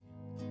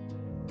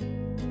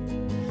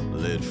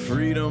Let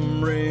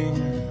freedom ring.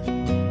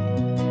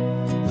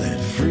 Let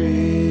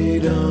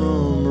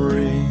freedom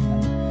ring.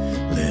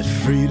 Let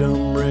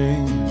freedom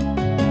ring.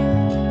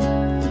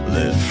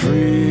 Let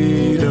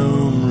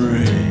freedom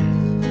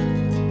ring.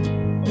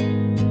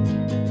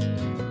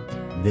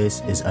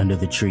 This is Under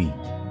the Tree,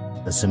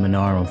 a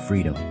seminar on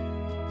freedom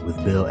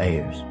with Bill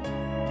Ayers.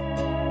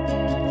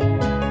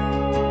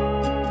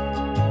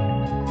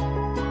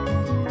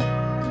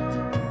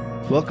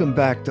 Welcome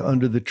back to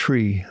Under the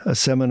Tree, a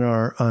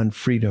seminar on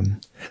freedom.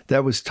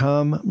 That was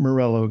Tom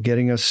Morello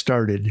getting us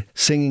started,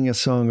 singing a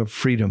song of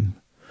freedom.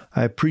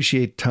 I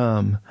appreciate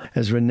Tom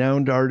as a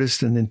renowned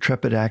artist and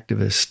intrepid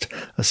activist,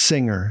 a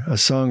singer, a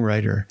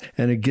songwriter,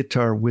 and a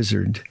guitar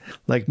wizard.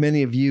 Like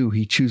many of you,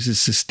 he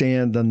chooses to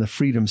stand on the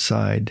freedom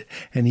side,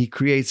 and he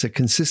creates a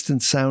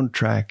consistent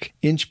soundtrack,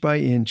 inch by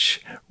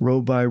inch, row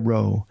by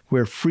row,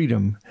 where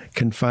freedom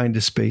can find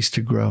a space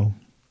to grow.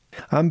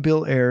 I'm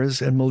Bill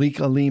Ayers, and Malik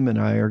Aleem and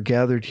I are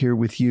gathered here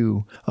with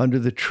you under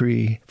the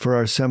tree for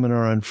our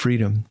seminar on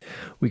freedom.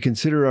 We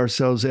consider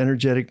ourselves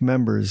energetic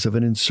members of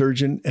an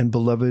insurgent and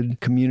beloved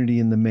community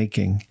in the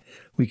making.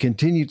 We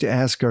continue to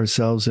ask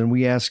ourselves, and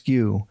we ask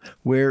you,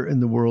 where in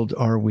the world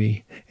are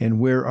we?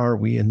 And where are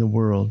we in the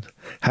world?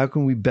 How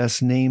can we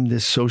best name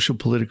this social,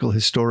 political,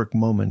 historic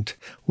moment?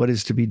 What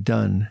is to be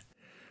done?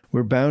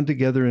 We're bound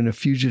together in a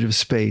fugitive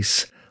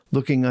space,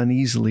 looking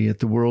uneasily at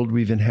the world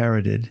we've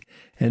inherited,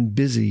 and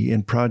busy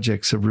in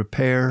projects of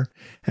repair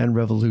and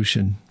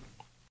revolution.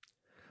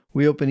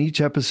 We open each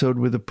episode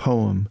with a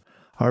poem,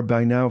 our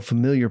by now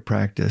familiar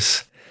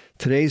practice.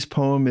 Today's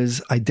poem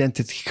is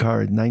Identity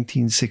Card,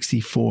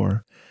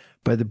 1964,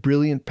 by the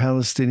brilliant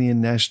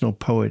Palestinian national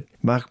poet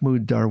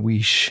Mahmoud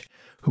Darwish,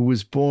 who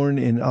was born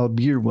in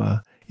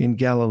Al-Birwa in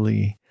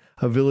Galilee,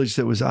 a village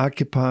that was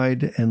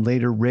occupied and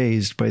later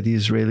razed by the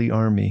Israeli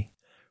army.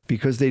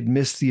 Because they'd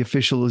missed the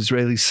official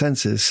Israeli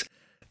census,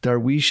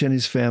 Darwish and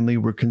his family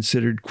were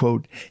considered,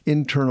 quote,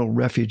 internal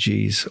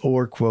refugees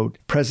or, quote,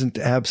 present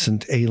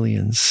absent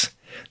aliens.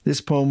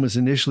 This poem was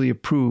initially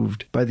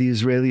approved by the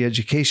Israeli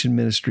Education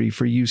Ministry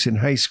for use in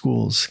high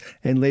schools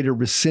and later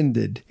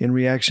rescinded in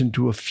reaction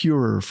to a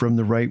furor from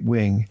the right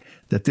wing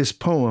that this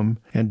poem,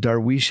 and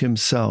Darwish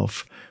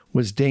himself,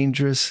 was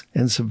dangerous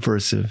and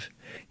subversive.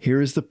 Here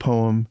is the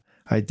poem,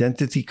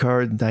 Identity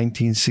Card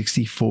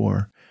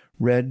 1964,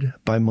 read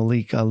by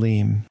Malik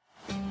Aleem.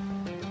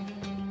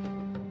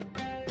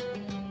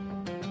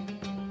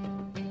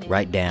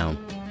 Write down,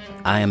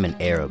 I am an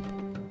Arab.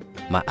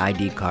 My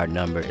ID card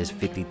number is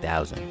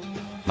 50,000.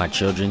 My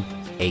children,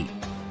 8,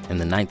 and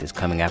the 9th is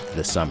coming after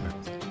the summer.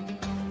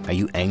 Are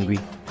you angry?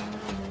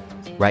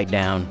 Write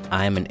down,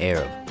 I am an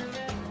Arab.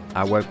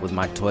 I work with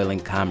my toiling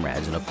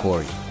comrades in a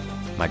quarry.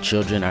 My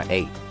children are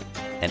 8,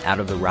 and out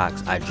of the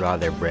rocks I draw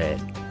their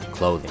bread,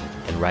 clothing,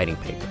 and writing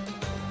paper.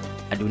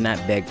 I do not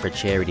beg for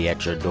charity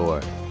at your door,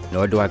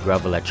 nor do I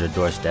grovel at your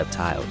doorstep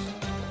tiles.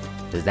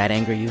 Does that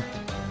anger you?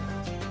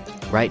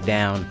 Write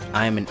down,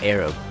 I am an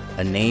Arab,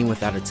 a name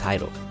without a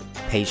title,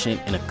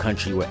 patient in a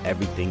country where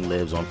everything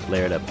lives on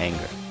flared-up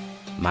anger.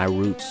 My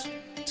roots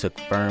took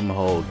firm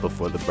hold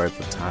before the birth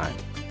of time,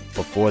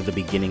 before the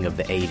beginning of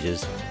the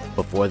ages,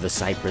 before the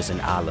cypress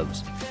and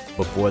olives,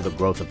 before the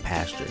growth of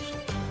pastures.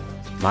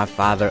 My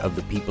father of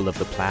the people of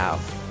the plow,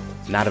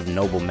 not of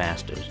noble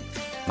masters.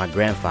 My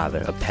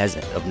grandfather, a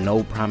peasant of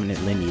no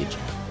prominent lineage,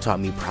 taught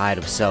me pride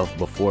of self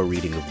before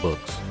reading of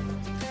books.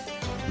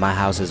 My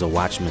house is a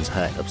watchman's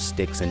hut of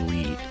sticks and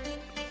reed.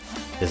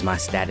 Does my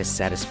status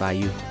satisfy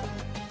you?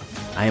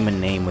 I am a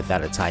name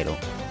without a title.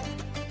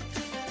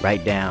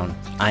 Write down,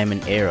 I am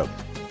an Arab,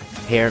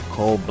 hair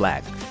coal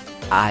black,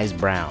 eyes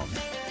brown.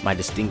 My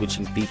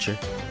distinguishing feature,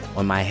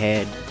 on my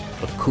head,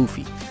 a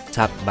kufi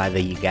topped by the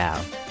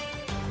yigal,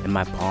 and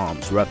my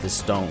palms, rough as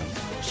stone,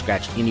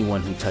 scratch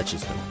anyone who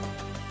touches them.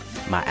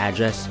 My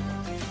address,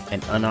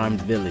 an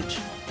unarmed village,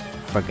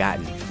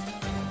 forgotten,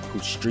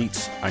 whose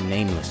streets are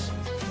nameless,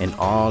 and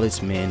all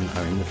its men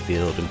are in the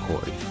field and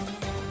quarry.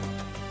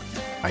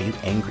 Are you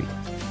angry?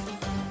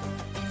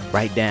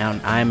 Write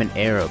down, I am an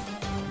Arab,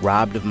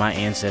 robbed of my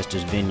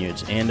ancestors'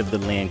 vineyards and of the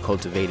land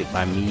cultivated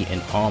by me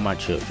and all my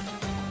children.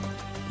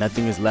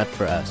 Nothing is left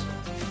for us,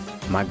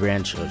 my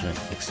grandchildren,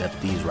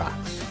 except these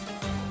rocks.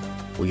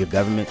 Will your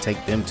government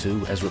take them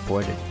too, as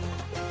reported?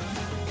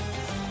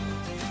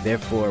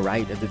 Therefore,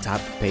 write at the top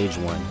of page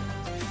 1,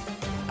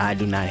 I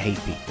do not hate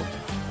people.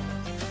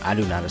 I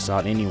do not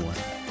assault anyone.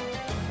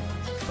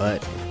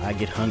 But if I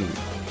get hungry,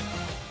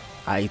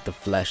 I eat the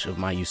flesh of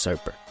my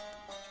usurper.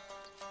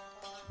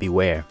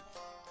 Beware.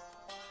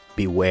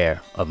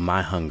 Beware of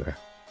my hunger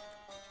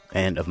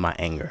and of my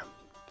anger.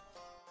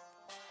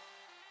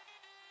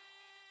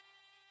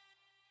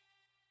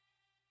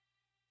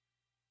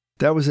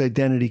 That was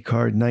Identity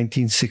Card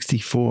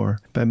 1964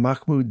 by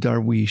Mahmoud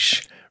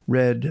Darwish,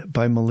 read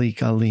by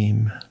Malik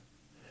Aleem.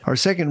 Our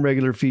second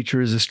regular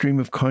feature is a stream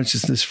of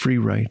consciousness free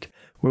write,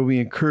 where we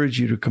encourage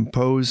you to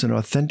compose an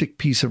authentic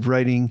piece of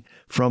writing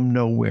from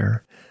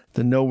nowhere,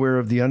 the nowhere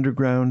of the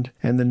underground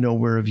and the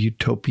nowhere of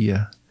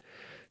utopia.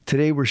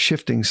 Today we're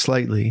shifting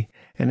slightly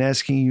and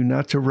asking you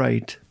not to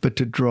write, but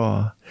to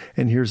draw.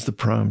 And here's the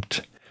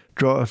prompt.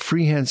 Draw a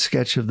freehand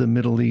sketch of the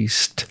Middle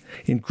East,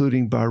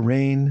 including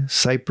Bahrain,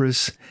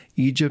 Cyprus,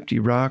 Egypt,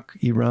 Iraq,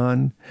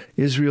 Iran,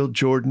 Israel,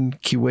 Jordan,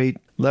 Kuwait,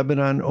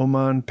 Lebanon,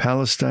 Oman,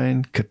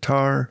 Palestine,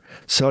 Qatar,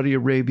 Saudi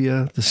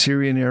Arabia, the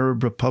Syrian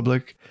Arab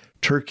Republic,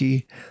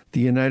 Turkey,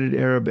 the United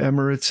Arab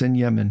Emirates, and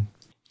Yemen.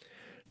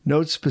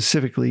 Note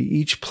specifically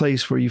each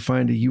place where you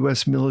find a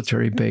U.S.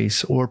 military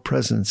base or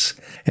presence,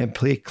 and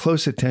pay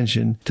close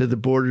attention to the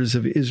borders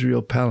of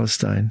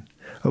Israel-Palestine.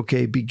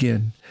 Okay,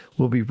 begin.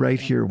 We'll be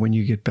right here when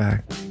you get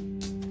back.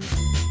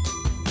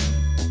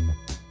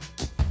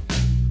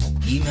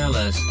 Email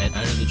us at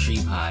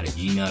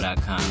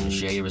underthetreepod@gmail.com to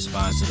share your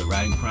response to the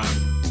writing prompt,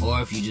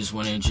 or if you just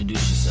want to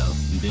introduce yourself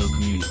and build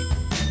community.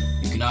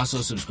 You can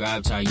also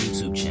subscribe to our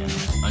YouTube channel,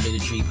 Under the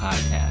Tree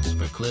Podcast,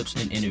 for clips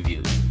and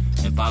interviews,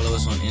 and follow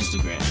us on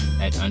Instagram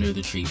at Under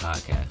the Tree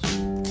Podcast.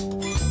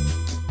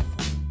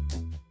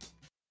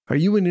 Are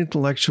you an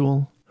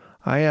intellectual?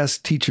 I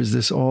ask teachers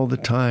this all the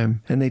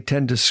time, and they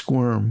tend to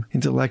squirm.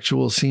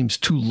 Intellectual seems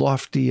too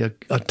lofty a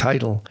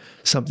title,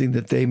 something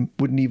that they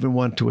wouldn't even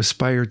want to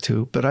aspire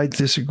to, but I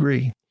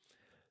disagree.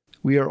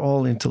 We are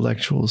all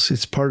intellectuals.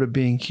 It's part of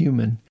being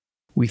human.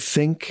 We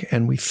think,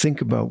 and we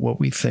think about what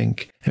we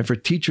think. And for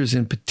teachers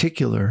in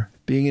particular,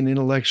 being an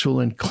intellectual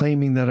and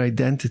claiming that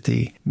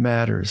identity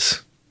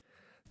matters.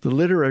 The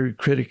literary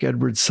critic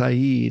Edward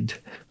Said,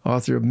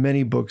 author of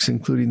many books,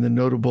 including the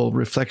notable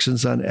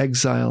Reflections on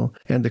Exile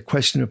and The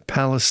Question of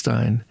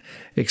Palestine,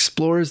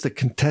 explores the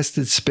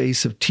contested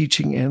space of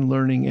teaching and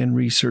learning and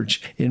research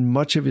in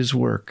much of his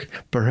work,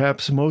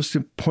 perhaps most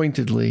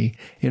pointedly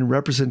in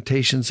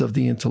Representations of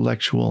the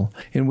Intellectual,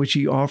 in which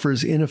he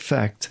offers, in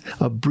effect,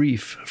 a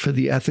brief for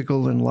the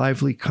ethical and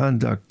lively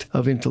conduct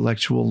of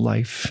intellectual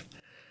life.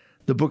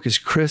 The book is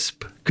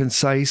crisp,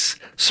 concise,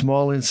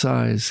 small in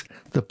size,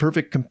 the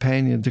perfect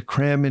companion to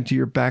cram into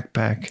your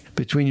backpack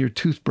between your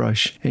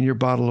toothbrush and your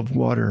bottle of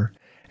water,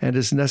 and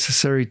as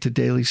necessary to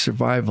daily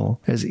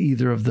survival as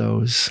either of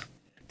those.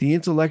 The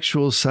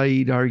intellectual,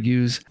 Said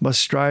argues,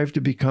 must strive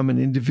to become an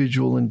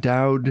individual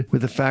endowed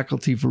with the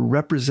faculty for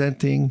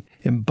representing,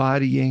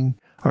 embodying,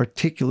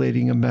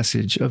 articulating a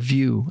message, a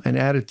view, an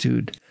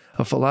attitude,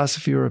 a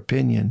philosophy or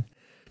opinion,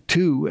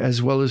 to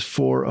as well as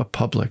for a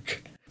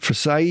public. For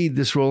Said,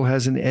 this role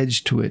has an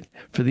edge to it,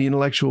 for the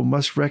intellectual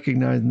must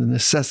recognize the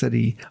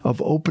necessity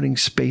of opening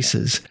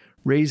spaces,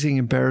 raising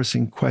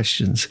embarrassing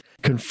questions,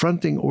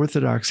 confronting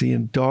orthodoxy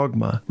and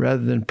dogma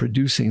rather than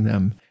producing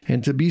them,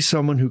 and to be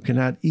someone who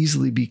cannot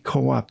easily be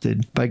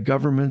co-opted by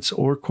governments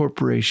or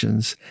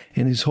corporations,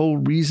 and his whole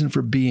reason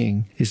for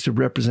being is to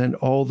represent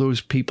all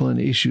those people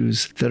and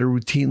issues that are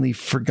routinely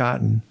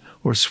forgotten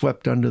or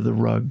swept under the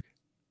rug.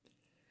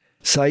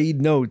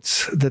 Said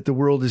notes that the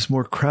world is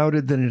more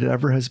crowded than it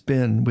ever has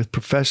been, with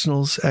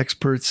professionals,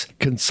 experts,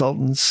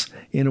 consultants,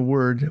 in a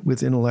word,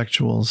 with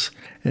intellectuals.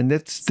 And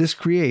this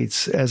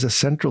creates, as a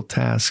central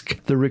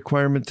task, the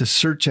requirement to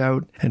search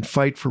out and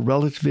fight for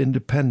relative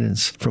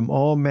independence from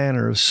all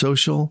manner of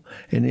social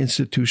and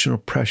institutional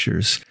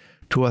pressures,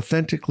 to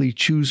authentically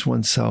choose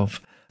oneself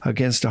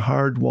against a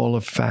hard wall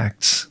of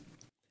facts.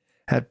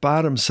 At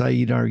bottom,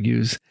 Said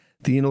argues,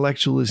 the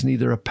intellectual is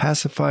neither a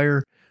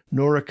pacifier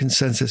nor a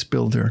consensus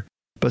builder,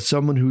 but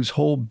someone whose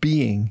whole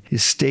being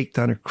is staked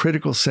on a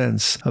critical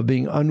sense of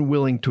being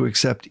unwilling to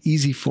accept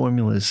easy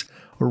formulas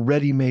or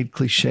ready-made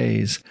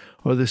cliches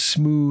or the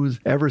smooth,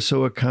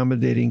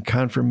 ever-so-accommodating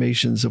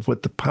confirmations of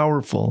what the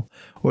powerful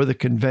or the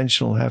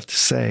conventional have to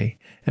say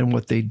and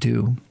what they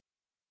do.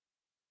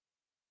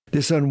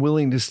 This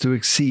unwillingness to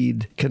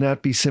exceed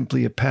cannot be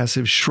simply a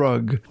passive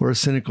shrug or a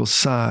cynical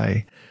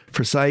sigh.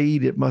 For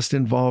Said, it must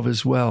involve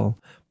as well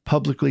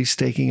publicly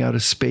staking out a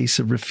space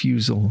of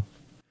refusal.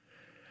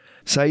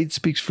 Said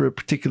speaks for a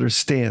particular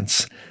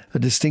stance, a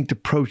distinct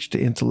approach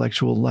to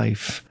intellectual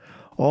life.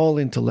 All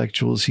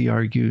intellectuals, he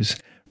argues,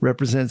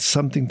 represent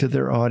something to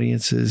their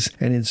audiences,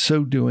 and in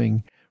so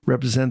doing,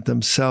 represent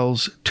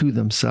themselves to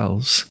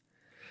themselves.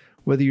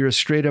 Whether you're a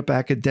straight-up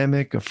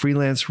academic, a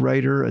freelance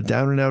writer, a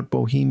down-and-out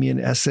bohemian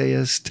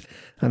essayist,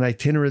 an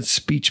itinerant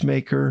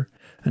speechmaker,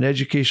 an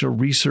educational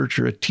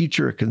researcher, a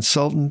teacher, a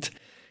consultant,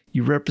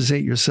 you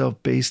represent yourself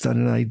based on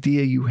an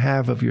idea you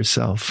have of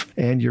yourself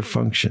and your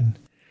function.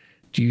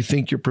 Do you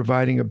think you're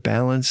providing a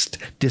balanced,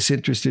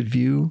 disinterested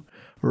view,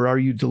 or are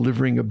you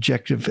delivering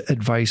objective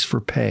advice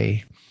for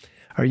pay?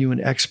 Are you an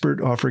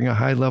expert offering a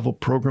high-level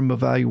program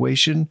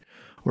evaluation,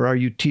 or are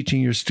you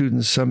teaching your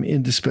students some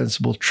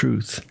indispensable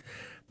truth?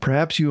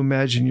 Perhaps you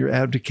imagine you're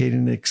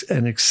advocating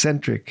an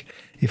eccentric,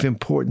 if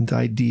important,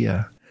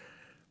 idea.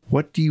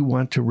 What do you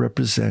want to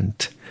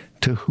represent?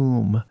 To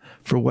whom?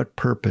 For what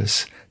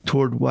purpose?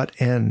 Toward what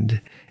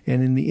end?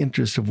 And in the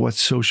interest of what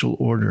social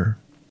order?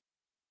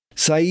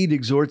 Said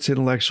exhorts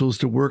intellectuals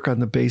to work on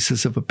the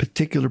basis of a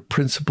particular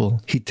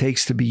principle he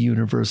takes to be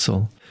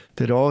universal,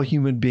 that all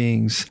human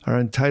beings are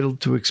entitled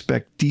to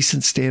expect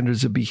decent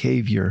standards of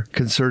behavior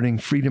concerning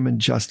freedom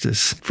and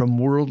justice from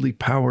worldly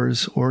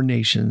powers or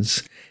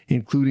nations,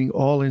 including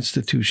all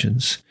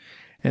institutions,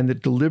 and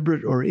that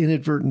deliberate or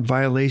inadvertent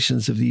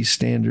violations of these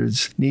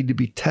standards need to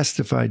be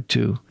testified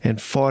to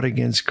and fought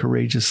against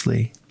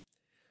courageously.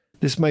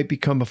 This might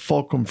become a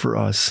fulcrum for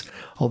us,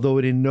 although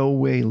it in no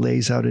way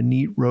lays out a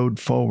neat road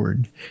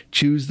forward.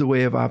 Choose the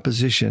way of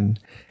opposition,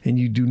 and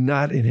you do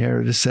not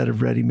inherit a set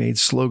of ready-made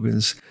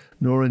slogans,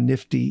 nor a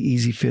nifty,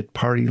 easy-fit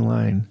party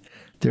line.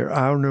 There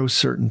are no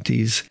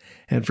certainties,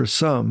 and for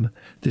some,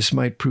 this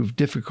might prove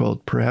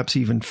difficult, perhaps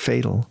even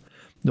fatal,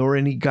 nor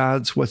any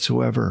gods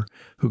whatsoever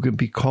who can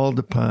be called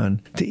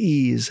upon to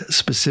ease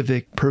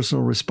specific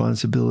personal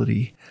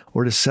responsibility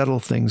or to settle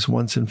things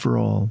once and for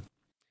all.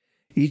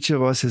 Each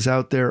of us is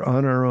out there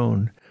on our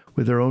own,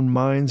 with our own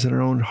minds and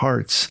our own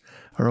hearts,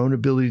 our own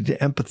ability to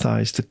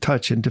empathize, to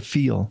touch, and to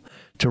feel,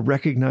 to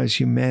recognize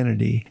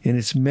humanity in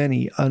its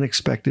many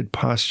unexpected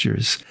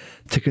postures,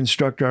 to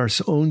construct our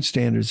own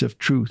standards of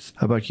truth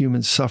about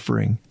human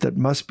suffering that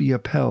must be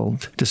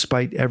upheld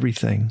despite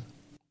everything.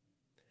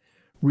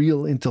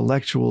 Real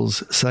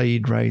intellectuals,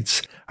 Said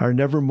writes, are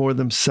never more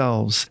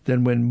themselves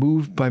than when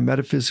moved by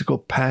metaphysical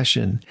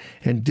passion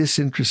and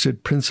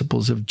disinterested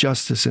principles of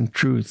justice and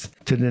truth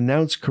to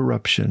denounce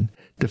corruption,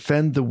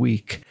 defend the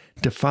weak,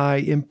 defy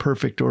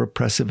imperfect or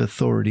oppressive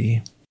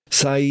authority.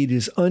 Said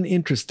is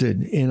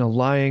uninterested in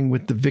allying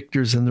with the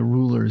victors and the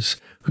rulers,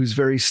 whose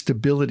very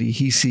stability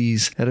he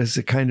sees as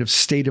a kind of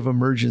state of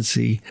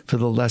emergency for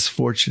the less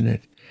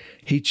fortunate.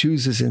 He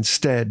chooses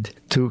instead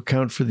to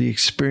account for the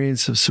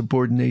experience of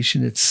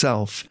subordination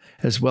itself,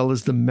 as well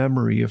as the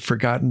memory of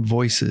forgotten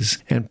voices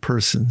and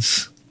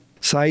persons.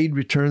 Said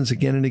returns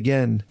again and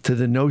again to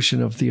the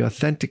notion of the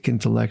authentic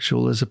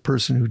intellectual as a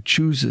person who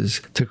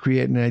chooses to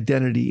create an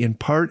identity in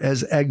part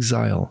as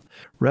exile,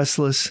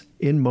 restless,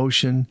 in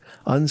motion,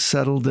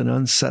 unsettled and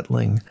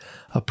unsettling,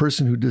 a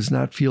person who does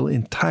not feel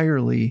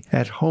entirely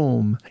at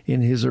home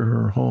in his or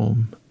her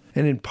home,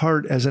 and in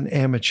part as an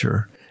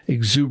amateur,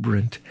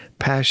 exuberant,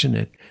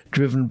 passionate,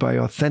 driven by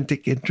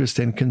authentic interest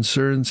and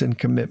concerns and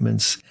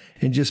commitments,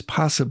 and just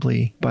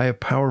possibly by a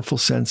powerful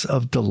sense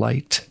of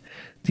delight.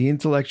 The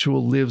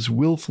intellectual lives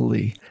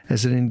willfully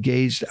as an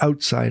engaged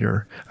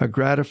outsider, a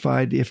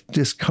gratified if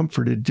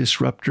discomforted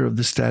disruptor of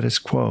the status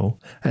quo,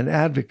 an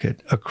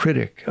advocate, a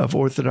critic of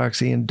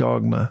orthodoxy and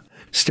dogma,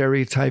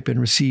 stereotype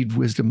and received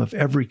wisdom of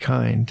every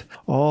kind,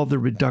 all the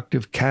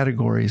reductive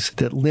categories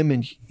that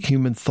limit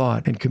human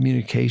thought and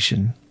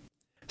communication.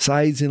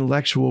 Said's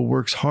intellectual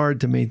works hard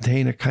to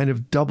maintain a kind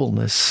of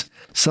doubleness,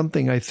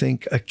 something I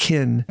think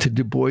akin to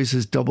Du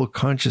Bois's double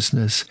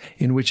consciousness,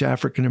 in which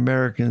African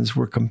Americans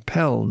were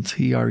compelled,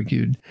 he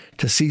argued,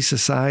 to see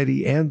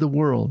society and the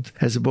world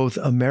as both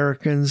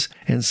Americans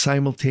and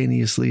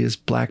simultaneously as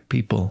black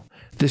people,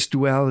 this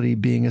duality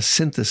being a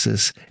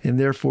synthesis and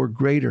therefore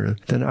greater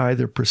than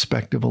either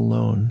perspective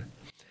alone.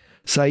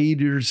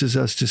 Said urges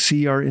us to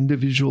see our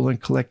individual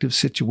and collective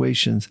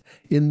situations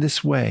in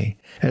this way,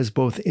 as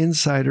both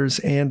insiders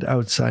and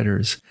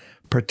outsiders,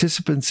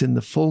 participants in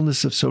the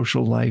fullness of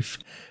social life,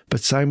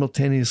 but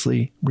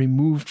simultaneously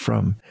removed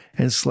from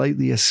and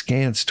slightly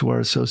askance to our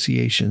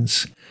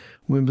associations.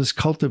 We must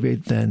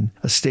cultivate, then,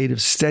 a state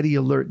of steady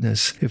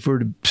alertness if we're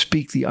to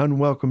speak the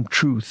unwelcome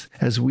truth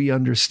as we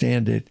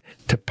understand it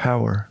to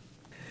power.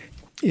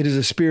 It is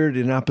a spirit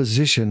in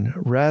opposition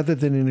rather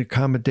than in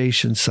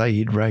accommodation,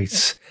 Said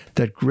writes,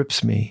 that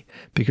grips me,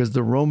 because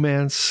the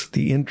romance,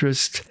 the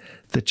interest,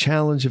 the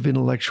challenge of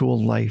intellectual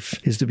life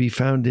is to be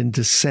found in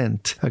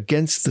dissent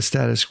against the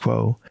status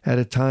quo at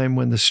a time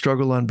when the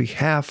struggle on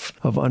behalf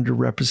of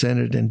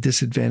underrepresented and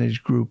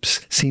disadvantaged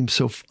groups seems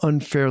so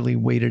unfairly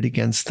weighted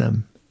against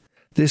them.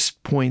 This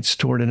points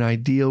toward an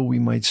ideal we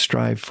might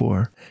strive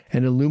for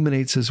and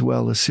illuminates as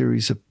well a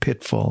series of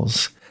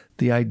pitfalls.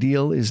 The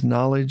ideal is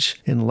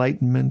knowledge,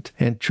 enlightenment,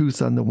 and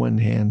truth on the one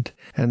hand,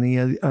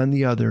 and on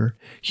the other,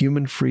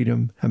 human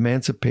freedom,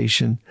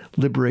 emancipation,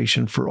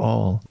 liberation for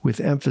all,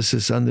 with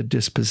emphasis on the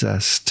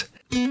dispossessed.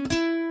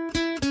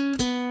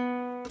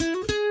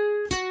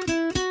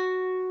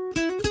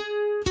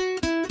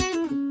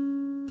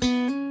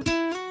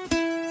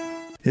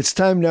 It's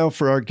time now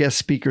for our guest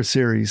speaker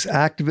series,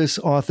 Activists,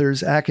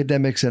 Authors,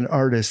 Academics, and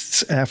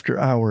Artists After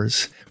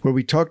Hours, where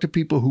we talk to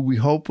people who we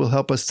hope will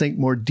help us think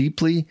more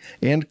deeply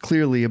and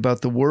clearly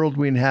about the world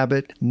we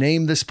inhabit,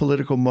 name this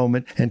political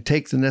moment, and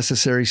take the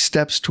necessary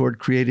steps toward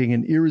creating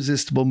an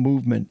irresistible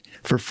movement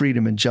for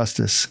freedom and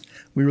justice.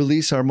 We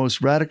release our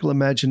most radical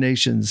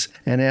imaginations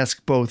and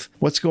ask both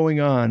what's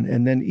going on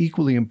and then,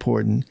 equally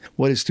important,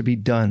 what is to be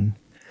done.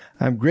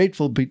 I'm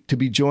grateful to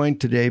be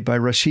joined today by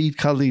Rashid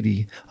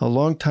Khalidi, a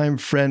longtime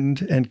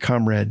friend and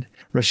comrade.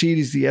 Rashid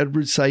is the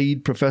Edward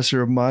Said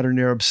Professor of Modern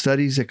Arab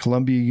Studies at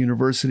Columbia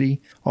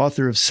University,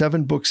 author of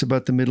 7 books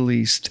about the Middle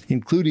East,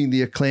 including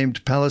the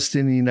acclaimed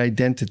Palestinian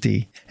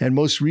Identity, and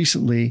most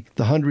recently,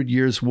 The 100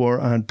 Years'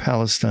 War on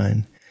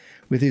Palestine.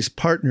 With his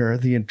partner,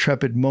 the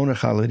intrepid Mona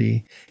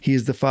Khalidi, he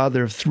is the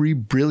father of 3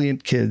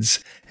 brilliant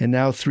kids and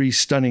now 3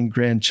 stunning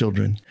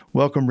grandchildren.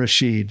 Welcome,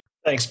 Rashid.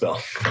 Thanks, Bill.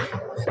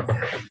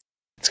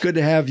 It's good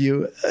to have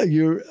you.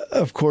 You're,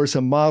 of course,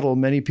 a model.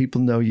 Many people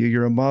know you.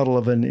 You're a model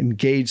of an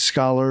engaged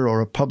scholar or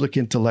a public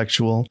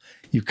intellectual.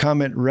 You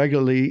comment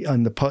regularly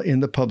in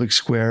the public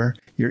square.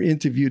 You're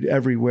interviewed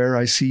everywhere.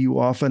 I see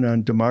you often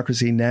on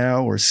Democracy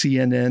Now! Or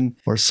CNN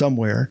or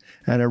somewhere,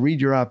 and I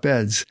read your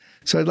op-eds.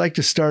 So I'd like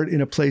to start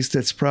in a place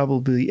that's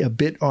probably a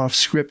bit off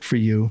script for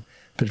you,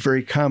 but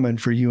very common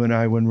for you and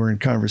I when we're in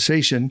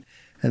conversation.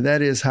 And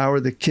that is, how are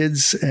the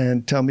kids?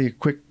 And tell me a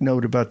quick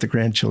note about the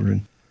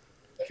grandchildren.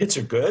 Kids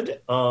are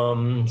good.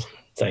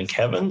 Thank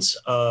heavens.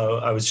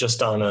 I was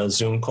just on a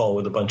Zoom call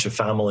with a bunch of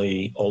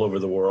family all over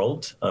the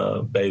world,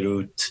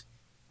 Beirut,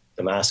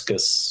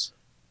 Damascus,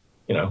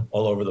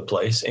 all over the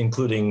place,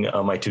 including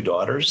my two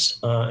daughters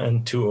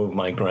and two of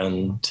my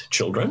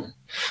grandchildren.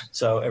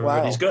 So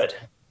everybody's good.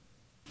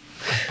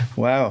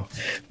 Wow.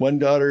 One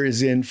daughter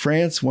is in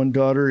France. One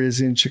daughter is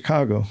in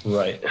Chicago.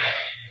 Right.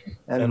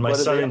 And my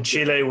son in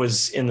Chile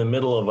was in the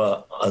middle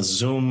of a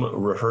Zoom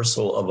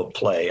rehearsal of a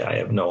play. I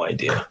have no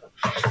idea.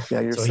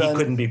 Yeah, so he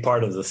couldn't be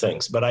part of the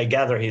things. But I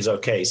gather he's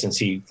okay since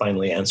he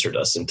finally answered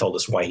us and told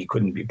us why he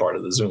couldn't be part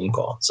of the Zoom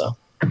call. So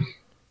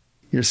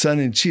your son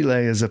in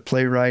Chile is a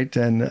playwright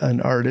and an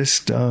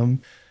artist.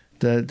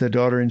 The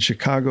daughter in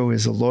Chicago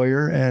is a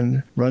lawyer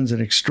and runs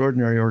an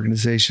extraordinary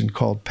organization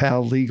called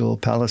PAL Legal,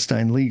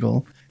 Palestine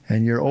Legal.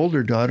 And your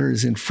older daughter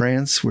is in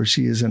France, where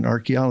she is an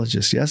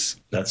archaeologist, yes?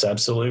 That's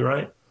absolutely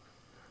right.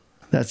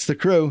 That's the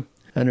crew,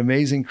 an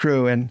amazing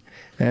crew. And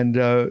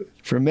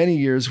for many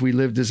years, we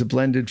lived as a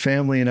blended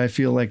family, and I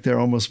feel like they're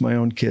almost my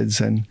own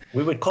kids. And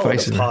we would call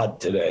it a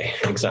pod today,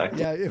 exactly.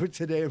 Yeah,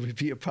 today it would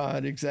be a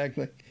pod,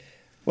 exactly.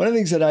 One of the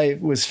things that I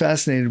was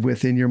fascinated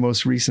with in your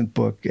most recent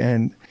book,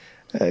 and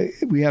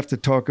we have to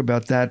talk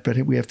about that, but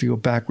we have to go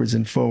backwards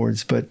and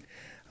forwards. But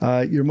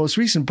your most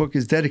recent book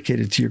is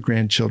dedicated to your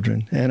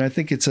grandchildren, and I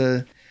think it's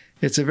a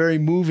very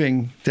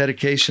moving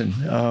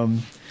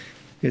dedication.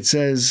 It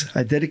says,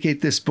 "I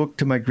dedicate this book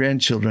to my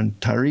grandchildren,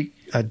 Tariq,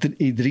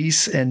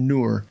 Idris, and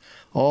Noor,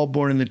 all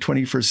born in the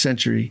 21st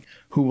century,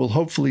 who will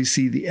hopefully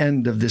see the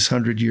end of this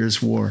 100 Years'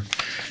 War."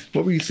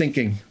 What were you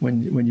thinking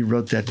when you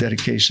wrote that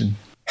dedication?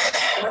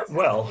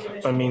 Well,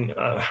 I mean,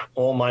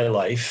 all my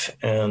life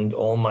and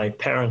all my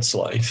parents'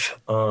 life,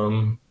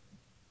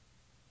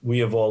 we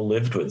have all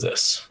lived with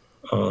this.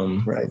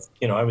 Right.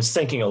 I was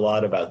thinking a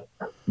lot about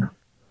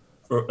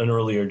an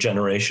earlier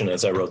generation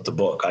as I wrote the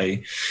book.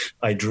 I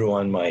drew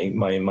on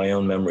my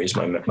own memories,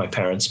 my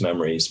parents'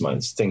 memories,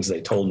 things they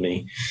told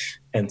me,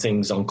 and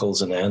things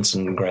uncles and aunts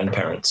and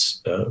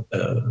grandparents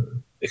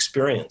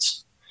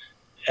experienced,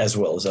 as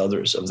well as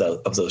others of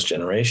those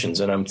generations.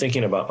 And I'm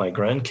thinking about my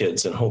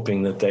grandkids and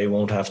hoping that they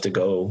won't have to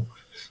go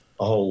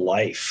a whole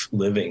life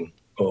living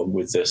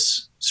with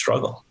this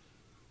struggle.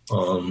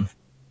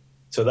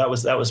 So that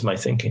was my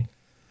thinking.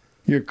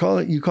 You call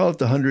it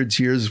the 100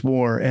 Years'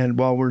 War, and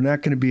while we're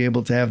not going to be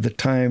able to have the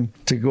time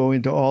to go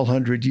into all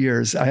 100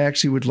 years, I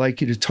actually would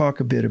like you to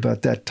talk a bit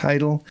about that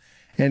title.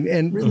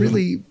 And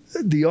really,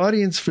 the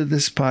audience for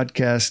this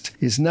podcast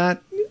is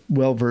not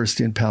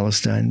well-versed in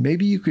Palestine.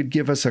 Maybe you could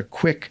give us a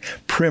quick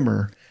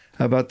primer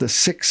about the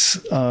 6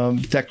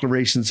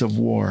 declarations of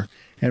war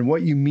and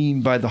what you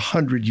mean by the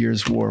 100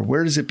 Years' War.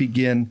 Where does it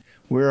begin?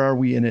 Where are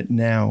we in it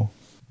now?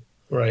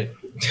 Right.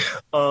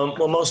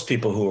 Well, most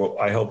people who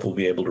I hope will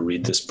be able to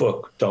read this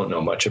book don't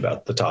know much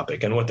about the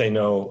topic. And what they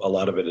know, a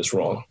lot of it is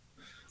wrong.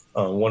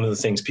 One of the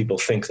things people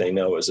think they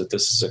know is that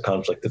this is a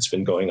conflict that's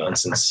been going on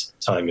since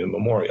time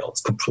immemorial. It's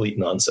complete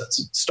nonsense.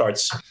 It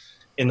starts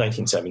in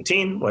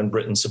 1917 when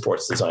Britain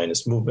supports the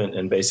Zionist movement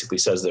and basically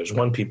says there's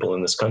one people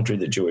in this country,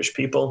 the Jewish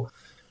people,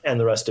 and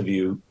the rest of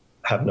you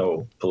have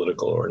no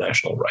political or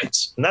national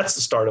rights. And that's the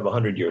start of a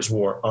 100 Years'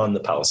 War on the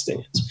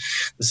Palestinians.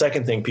 The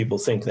second thing people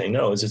think they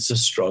know is it's a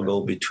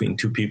struggle between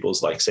two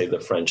peoples like, say, the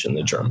French and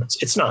the Germans.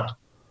 It's not.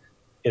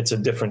 It's a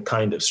different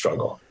kind of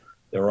struggle.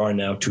 There are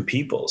now two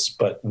peoples,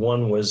 but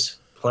one was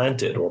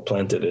planted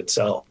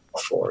itself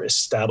or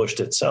established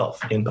itself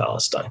in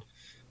Palestine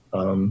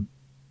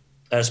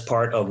as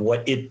part of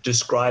what it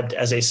described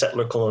as a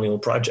settler colonial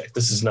project.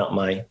 This is not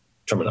my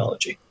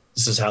terminology.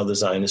 This is how the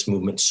Zionist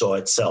movement saw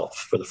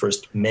itself for the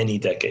first many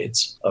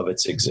decades of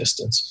its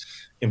existence,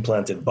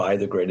 implanted by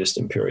the greatest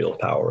imperial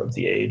power of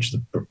the age,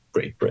 the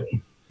Great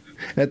Britain.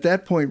 At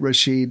that point,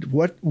 Rashid,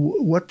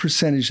 what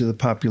percentage of the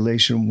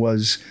population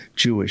was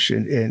Jewish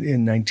in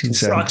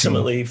 1917?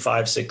 Approximately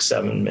 5, 6,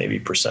 7, maybe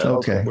percent.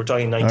 Okay. We're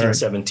talking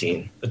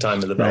 1917, the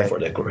time of the Balfour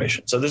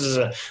Declaration. So this is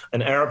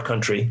an Arab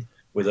country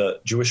with a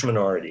Jewish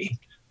minority,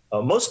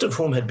 most of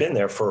whom had been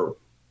there for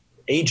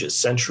ages,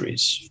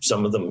 centuries,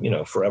 some of them,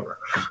 forever.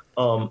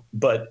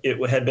 But it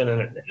had been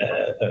an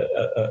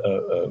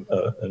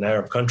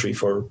Arab country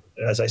for,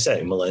 as I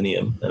say,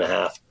 millennium and a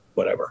half,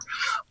 whatever.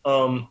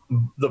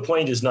 The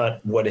point is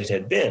not what it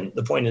had been.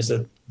 The point is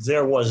that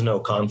there was no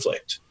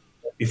conflict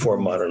before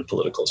modern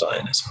political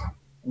Zionism.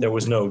 There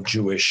was no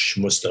Jewish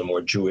Muslim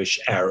or Jewish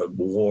Arab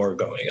war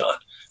going on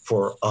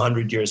for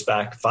 100 years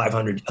back,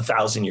 500,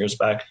 1,000 years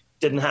back.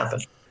 Didn't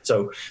happen.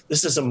 So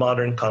this is a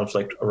modern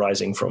conflict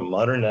arising from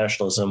modern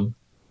nationalism,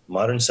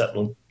 modern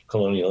settler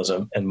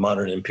colonialism and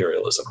modern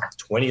imperialism,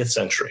 20th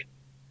century.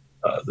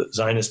 The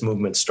Zionist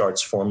movement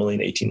starts formally in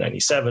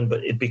 1897,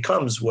 but it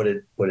becomes what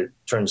it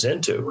turns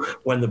into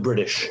when the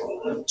British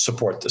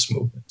support this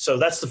movement. So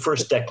that's the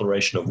first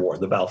declaration of war,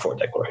 the Balfour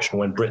Declaration,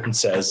 when Britain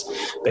says,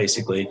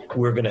 basically,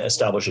 we're going to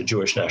establish a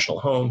Jewish national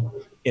home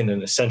in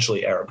an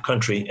essentially Arab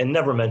country, and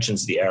never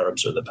mentions the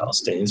Arabs or the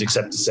Palestinians,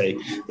 except to say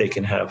they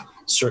can have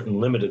certain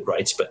limited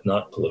rights, but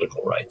not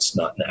political rights,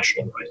 not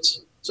national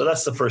rights. So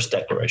that's the first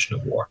declaration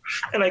of war.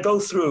 And I go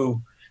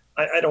through,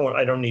 I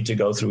don't need to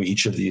go through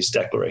each of these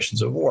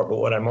declarations of war, but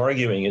what I'm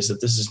arguing is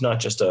that this is not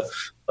just a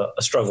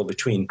struggle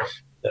between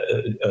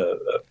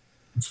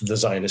the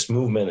Zionist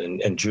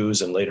movement and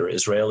Jews and later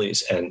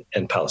Israelis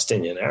and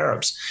Palestinian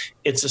Arabs.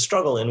 It's a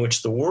struggle in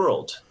which the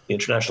world, the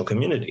international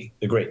community,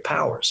 the great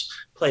powers,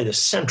 played a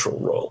central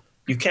role.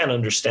 You can't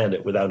understand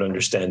it without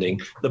understanding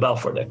the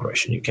Balfour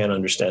Declaration. You can't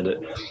understand it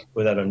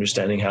without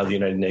understanding how the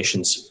United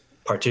Nations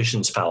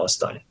partitions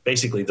Palestine.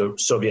 Basically, the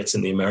Soviets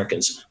and the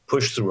Americans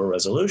pushed through a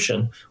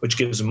resolution which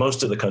gives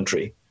most of the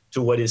country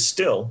to what is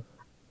still,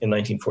 in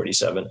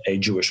 1947, a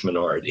Jewish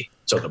minority.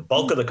 So the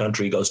bulk of the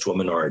country goes to a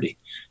minority,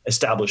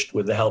 established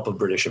with the help of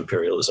British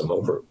imperialism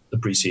over the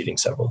preceding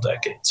several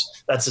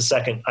decades. That's the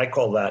second, I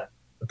call that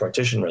the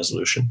partition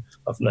resolution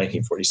of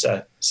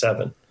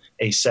 1947,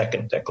 a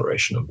second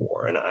declaration of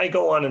war. And I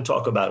go on and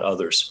talk about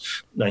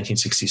others.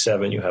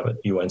 1967, you have a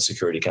UN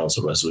Security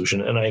Council resolution,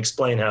 and I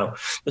explain how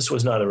this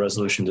was not a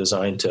resolution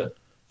designed to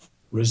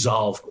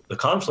resolve the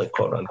conflict,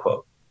 quote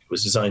unquote. It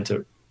was designed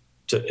to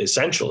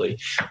essentially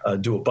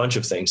do a bunch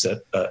of things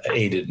that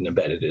aided and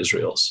abetted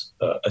Israel's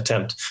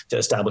attempt to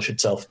establish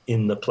itself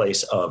in the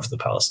place of the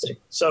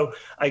Palestinians. So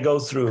I go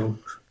through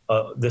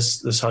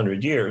this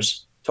 100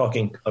 years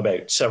talking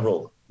about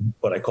several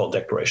what I call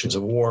declarations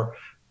of war,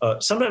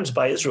 sometimes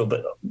by Israel,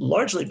 but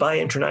largely by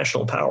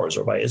international powers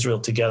or by Israel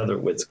together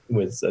with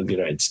the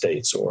United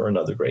States or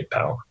another great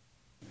power.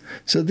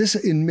 So this,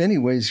 in many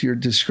ways, you're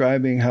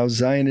describing how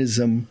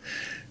Zionism,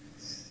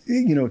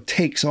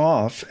 takes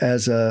off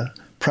as a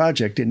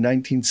project in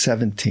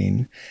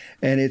 1917.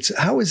 And it's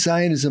how is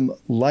Zionism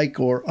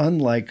like or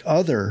unlike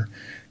other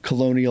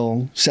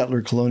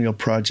settler colonial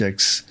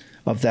projects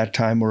of that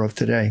time or of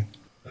today?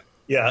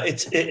 Yeah,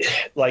 it's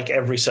like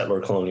every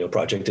settler colonial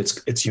project,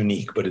 it's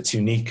unique, but it's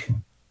unique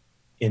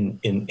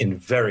in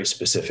very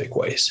specific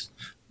ways.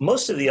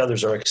 Most of the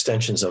others are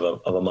extensions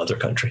of a mother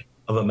country,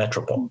 of a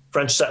metropole.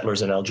 French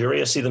settlers in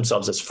Algeria see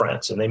themselves as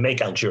France, and they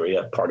make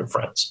Algeria part of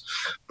France.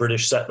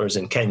 British settlers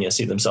in Kenya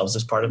see themselves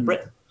as part of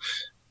Britain.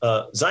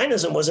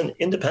 Zionism was an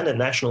independent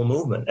national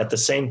movement at the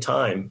same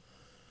time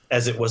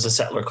as it was a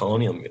settler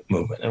colonial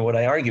movement. And what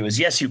I argue is,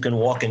 yes, you can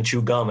walk and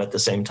chew gum at the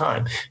same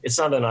time. It's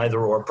not an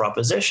either-or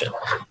proposition.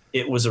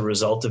 It was a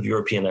result of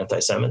European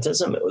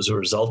anti-Semitism. It was a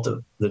result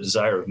of the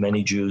desire of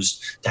many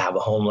Jews to have a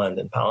homeland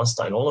in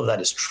Palestine. All of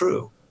that is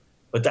true.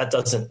 But that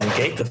doesn't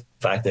negate the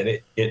fact that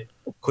it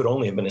could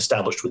only have been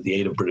established with the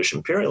aid of British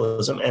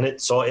imperialism, and it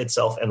saw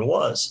itself and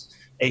was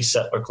a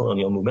settler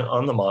colonial movement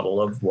on the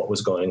model of what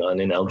was going on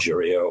in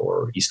Algeria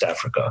or East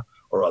Africa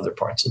or other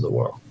parts of the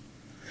world.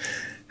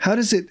 How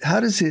does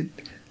it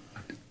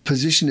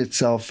position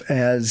itself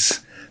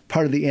as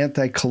part of the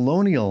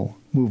anti-colonial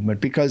movement?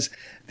 Because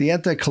the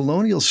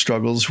anti-colonial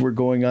struggles were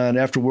going on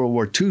after World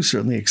War II,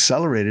 certainly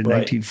accelerated, right.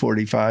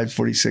 1945,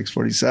 46,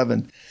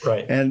 47.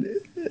 Right. And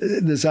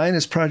the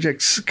Zionist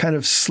projects kind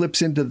of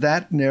slips into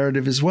that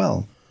narrative as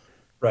well.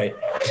 Right.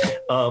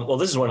 Well,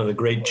 this is one of the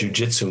great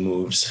jujitsu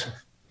moves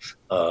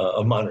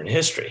of modern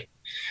history,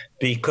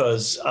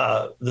 because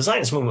the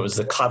Zionist movement was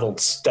the coddled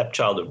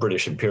stepchild of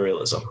British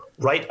imperialism,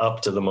 right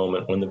up to the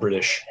moment when the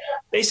British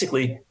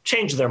basically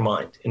changed their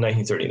mind in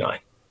 1939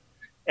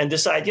 and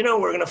decide, we're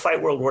going to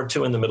fight World War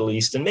II in the Middle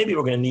East, and maybe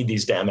we're going to need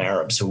these damn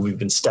Arabs who we've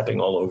been stepping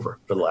all over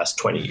for the last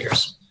 20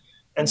 years.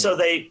 And so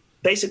they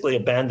basically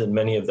abandoned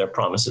many of their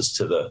promises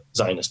to the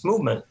Zionist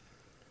movement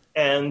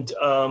and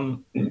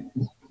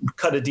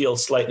cut a deal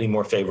slightly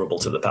more favorable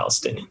to the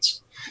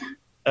Palestinians.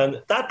 And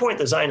at that point,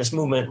 the Zionist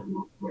movement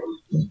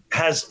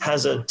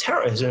is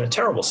in a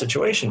terrible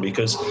situation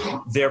because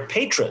their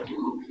patron,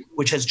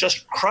 which has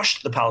just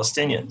crushed the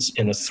Palestinians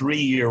in a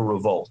 3-year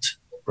revolt,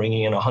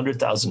 bringing in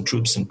 100,000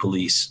 troops and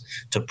police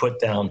to put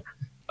down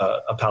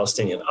a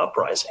Palestinian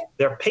uprising,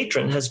 their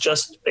patron has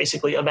just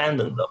basically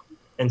abandoned them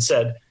and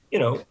said,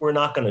 we're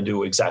not going to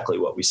do exactly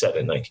what we said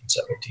in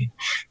 1917.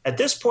 At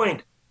this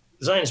point,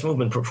 the Zionist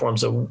movement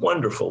performs a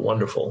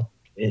wonderful,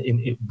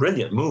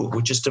 brilliant move,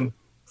 which is to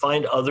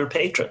find other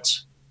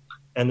patrons.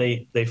 And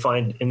they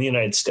find in the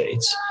United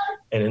States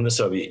and in the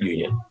Soviet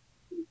Union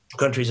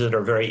countries that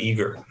are very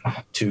eager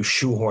to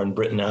shoehorn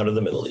Britain out of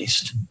the Middle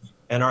East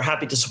and are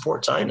happy to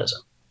support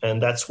Zionism.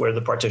 And that's where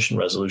the partition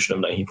resolution of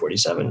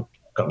 1947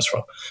 comes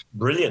from.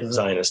 Brilliant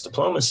Zionist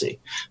diplomacy,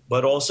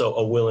 but also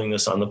a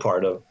willingness on the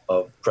part of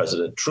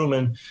President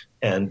Truman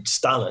and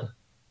Stalin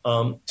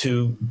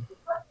to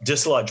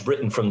dislodge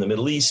Britain from the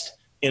Middle East,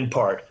 in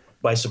part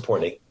by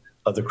supporting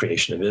the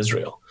creation of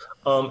Israel.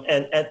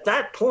 And at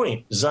that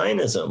point,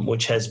 Zionism,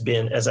 which has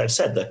been, as I've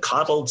said, the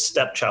coddled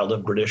stepchild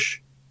of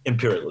British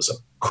imperialism,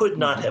 could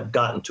not have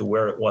gotten to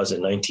where it was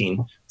in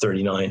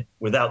 1939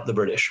 without the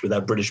British,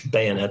 without British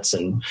bayonets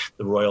and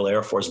the Royal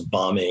Air Force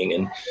bombing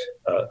and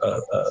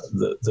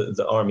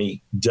the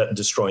army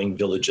destroying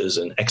villages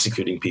and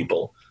executing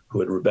people who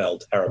had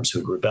rebelled, Arabs who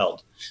had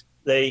rebelled.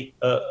 They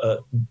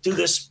do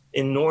this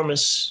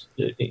enormously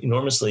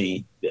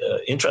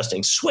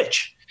interesting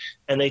switch,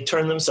 and they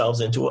turn themselves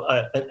into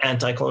an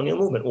anti-colonial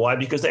movement. Why?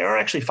 Because they are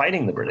actually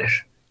fighting the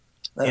British.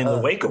 In the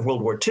wake of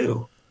World War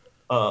II,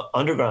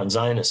 underground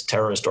Zionist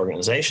terrorist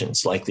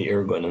organizations like the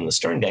Irgun and the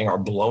Stern Gang are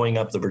blowing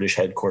up the British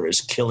headquarters,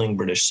 killing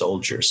British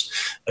soldiers,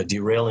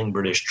 derailing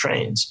British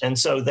trains. And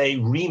so they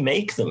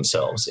remake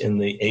themselves in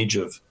the age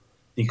of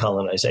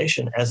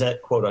decolonization as a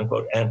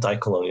quote-unquote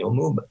anti-colonial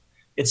movement.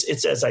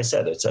 It's as I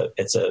said, it's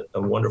a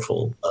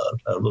wonderful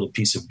little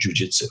piece of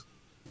jujitsu.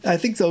 I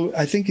think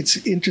it's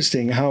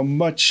interesting how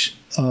much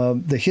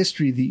the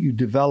history that you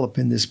develop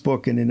in this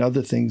book and in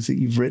other things that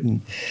you've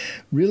written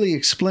really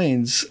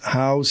explains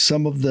how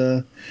some of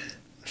the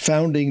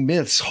founding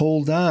myths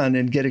hold on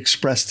and get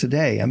expressed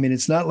today. I mean,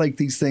 it's not like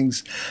these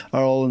things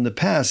are all in the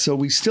past. So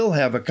we still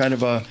have a kind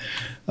of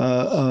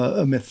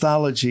a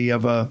mythology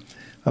of a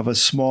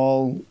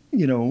small,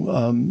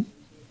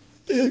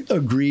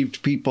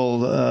 aggrieved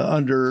people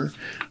under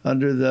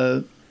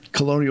the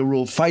colonial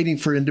rule, fighting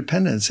for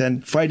independence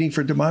and fighting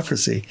for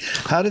democracy.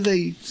 How do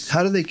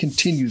they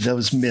continue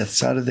those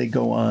myths? How do they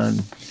go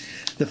on?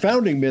 The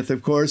founding myth,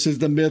 of course, is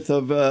the myth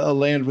of a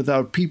land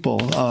without people.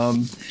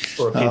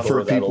 For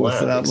a people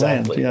without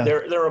exactly. land. Yeah.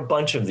 There are a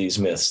bunch of these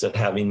myths that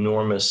have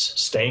enormous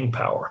staying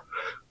power,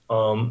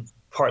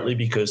 partly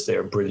because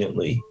they're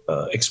brilliantly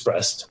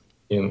expressed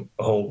in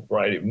a whole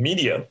variety of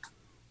media,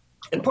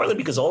 and partly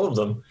because all of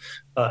them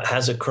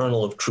has a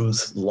kernel of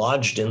truth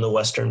lodged in the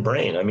Western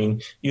brain. I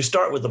mean, you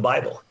start with the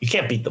Bible. You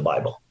can't beat the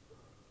Bible.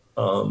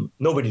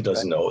 Nobody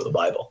doesn't know the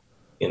Bible.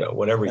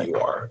 Whatever you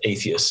are,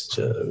 atheist,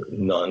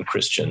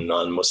 non-Christian,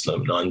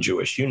 non-Muslim,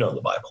 non-Jewish, you know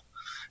the Bible.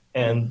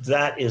 And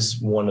that is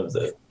one of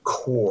the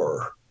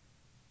core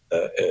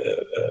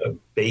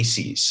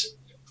bases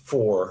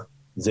for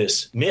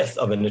this myth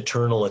of an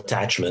eternal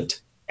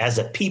attachment as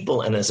a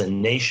people and as a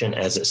nation,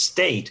 as a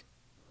state,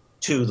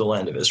 to the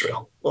land of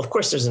Israel. Well, of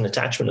course, there's an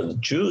attachment of the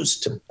Jews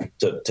to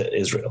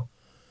Israel.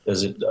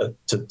 There's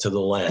to the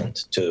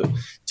land, to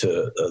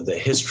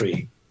the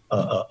history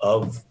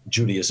of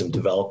Judaism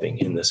developing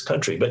in this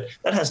country. But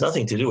that has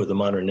nothing to do with the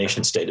modern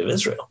nation state of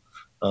Israel.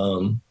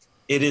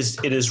 It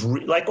is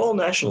like all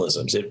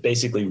nationalisms. It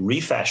basically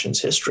refashions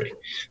history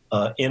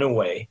in a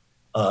way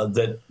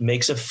that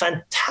makes a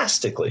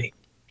fantastically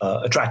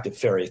attractive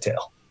fairy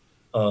tale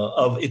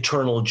of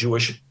eternal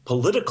Jewish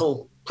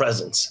political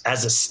presence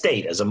as a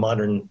state, as a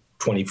modern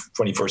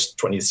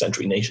 20th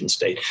century nation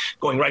state,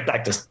 going right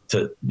back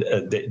to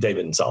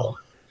David and Solomon.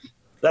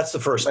 That's the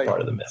first part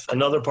of the myth.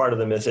 Another part of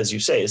the myth, as you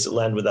say, is a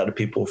land without a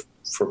people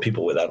for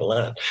people without a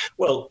land.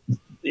 Well,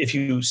 if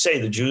you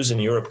say the Jews in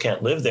Europe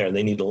can't live there and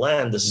they need a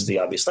land, this is the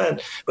obvious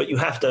land, but you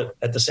have to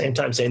at the same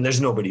time say,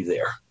 there's nobody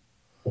there.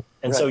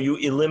 And so you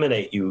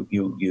eliminate, you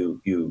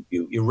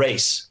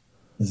erase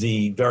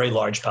the very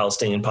large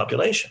Palestinian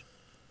population,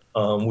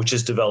 which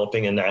is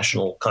developing a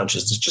national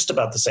consciousness just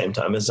about the same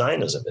time as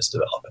Zionism is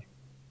developing.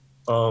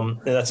 And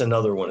that's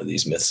another one of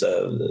these myths,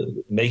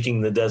 making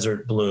the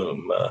desert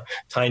bloom,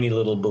 tiny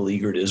little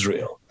beleaguered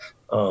Israel.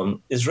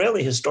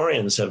 Israeli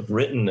historians have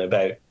written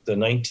about the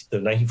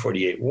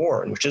 1948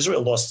 war, in which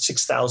Israel lost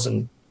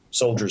 6,000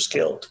 soldiers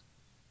killed,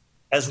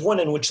 as one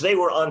in which they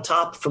were on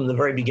top from the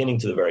very beginning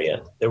to the very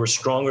end. They were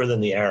stronger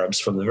than the Arabs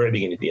from the very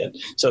beginning to the end.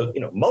 So,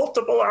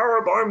 multiple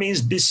Arab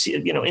armies,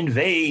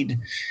 invade.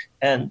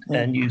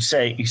 And you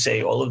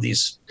say all of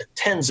these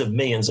tens of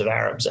millions of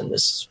Arabs and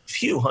this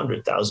few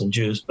 100,000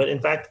 Jews, but in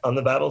fact, on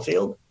the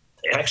battlefield,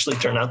 they actually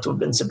turn out to have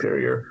been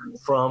superior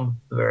from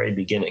the very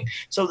beginning.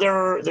 So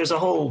there's a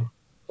whole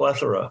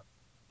plethora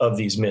of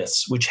these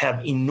myths which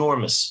have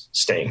enormous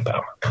staying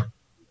power.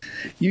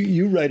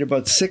 You write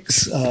about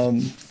 6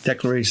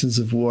 declarations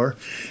of war,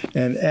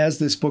 and as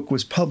this book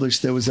was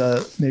published, there was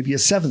maybe a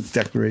 7th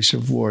declaration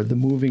of war, the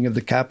moving of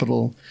the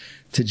capital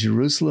to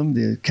Jerusalem,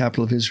 the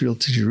capital of Israel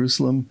to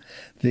Jerusalem,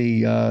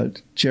 the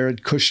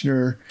Jared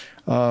Kushner,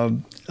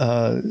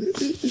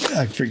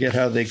 I forget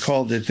how they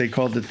called it. They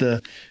called it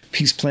the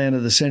peace plan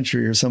of the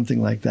century or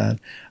something like that.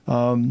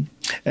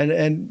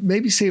 And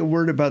maybe say a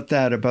word about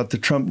that, about the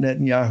Trump,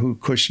 Netanyahu,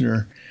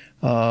 Kushner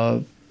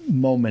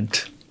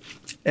moment,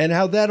 and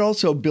how that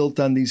also built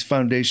on these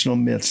foundational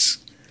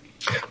myths.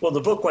 Well,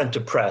 the book went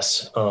to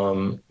press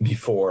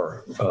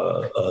before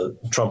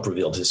Trump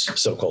revealed his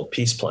so-called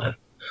peace plan.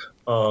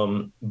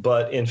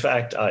 But in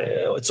fact,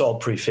 it's all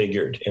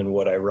prefigured in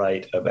what I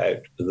write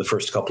about the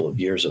first couple of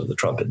years of the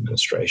Trump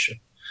administration.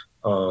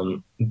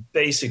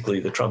 Basically,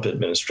 the Trump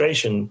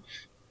administration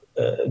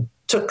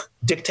took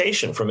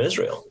dictation from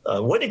Israel.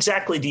 What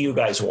exactly do you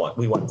guys want?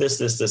 We want this,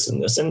 this, this,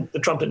 and this. And the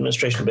Trump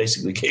administration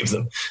basically gave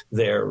them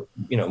their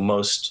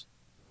most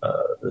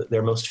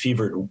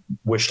fevered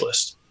wish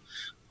list.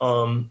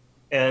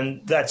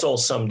 And that's all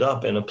summed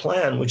up in a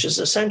plan, which is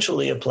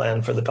essentially a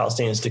plan for the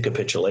Palestinians to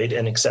capitulate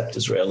and accept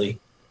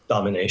Israeli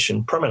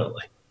domination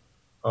permanently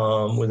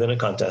within a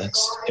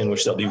context in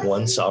which there'll be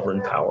one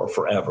sovereign power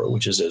forever,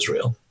 which is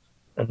Israel.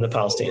 And the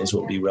Palestinians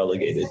will be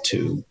relegated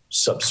to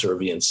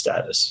subservient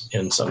status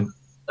in some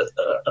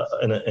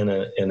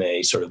in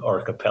a sort of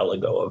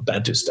archipelago of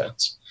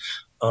Bantustans.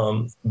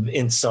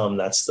 In some,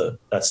 that's the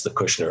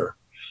Kushner.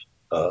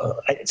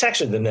 It's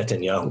actually the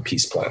Netanyahu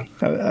peace plan.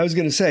 I was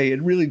going to say,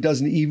 it really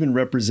doesn't even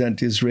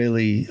represent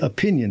Israeli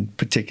opinion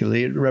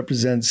particularly. It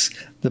represents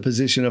the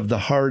position of the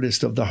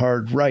hardest of the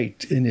hard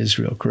right in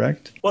Israel,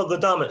 correct? Well,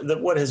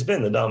 what has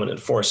been the dominant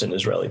force in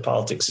Israeli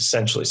politics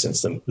essentially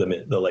since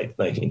the late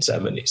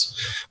 1970s.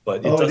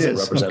 But it doesn't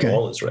represent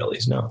all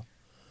Israelis, no.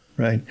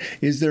 Right.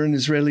 Is there an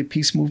Israeli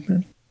peace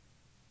movement?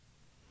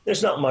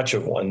 There's not much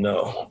of one,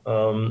 no.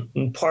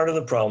 And part of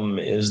the problem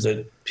is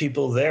that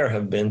people there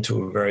have been,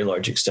 to a very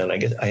large extent, I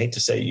hate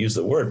to use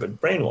the word, but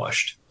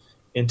brainwashed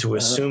into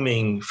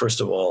assuming, first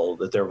of all,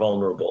 that they're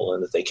vulnerable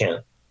and that they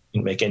can't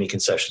make any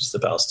concessions to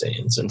the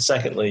Palestinians. And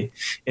secondly,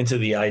 into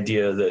the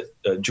idea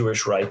that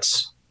Jewish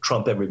rights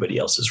trump everybody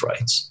else's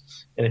rights.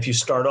 And if you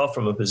start off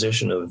from a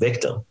position of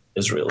victim,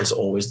 Israel is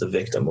always the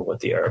victim of what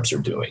the Arabs are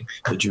doing.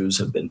 The Jews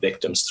have been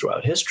victims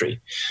throughout history.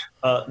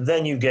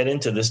 Then you get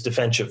into this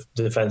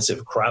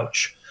defensive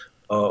crouch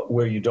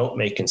where you don't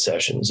make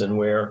concessions and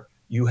where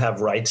you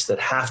have rights that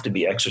have to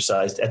be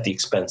exercised at the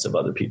expense of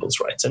other people's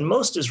rights. And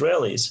most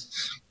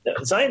Israelis,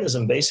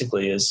 Zionism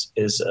basically is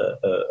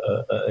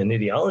an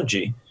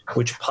ideology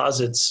which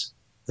posits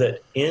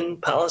that in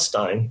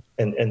Palestine,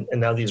 and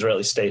now the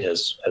Israeli state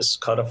has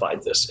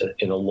codified this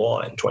in a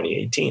law in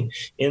 2018,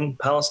 in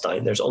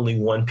Palestine, there's only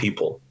one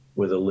people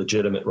with a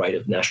legitimate right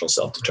of national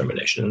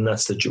self-determination, and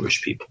that's the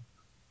Jewish people.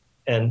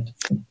 And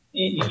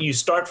you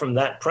start from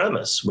that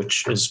premise,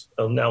 which is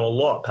now a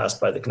law passed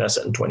by the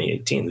Knesset in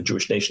 2018, the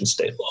Jewish nation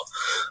state law.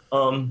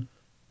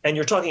 And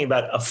you're talking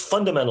about a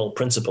fundamental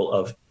principle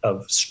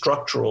of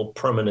structural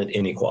permanent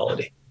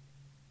inequality.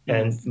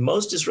 And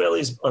most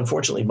Israelis,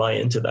 unfortunately, buy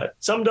into that.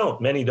 Some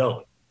don't, many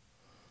don't,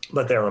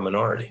 but they're a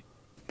minority.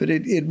 But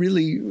it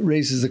really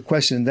raises the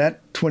question. That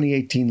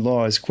 2018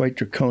 law is quite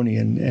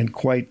draconian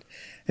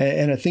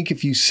and I think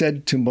if you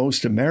said to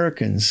most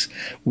Americans,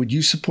 would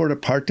you support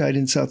apartheid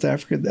in South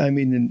Africa? I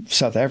mean, in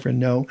South Africa,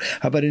 no.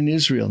 How about in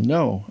Israel?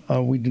 No,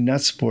 we do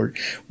not support.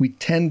 We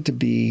tend to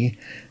be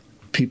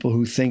people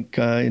who think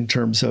in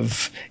terms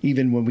of,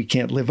 even when we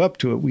can't live up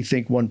to it, we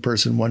think one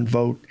person, one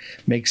vote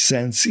makes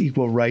sense,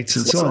 equal rights,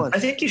 and so on. I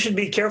think you should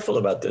be careful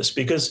about this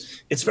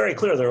because it's very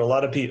clear there are a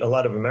lot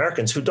of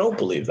Americans who don't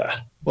believe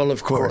that. Well,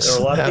 of course.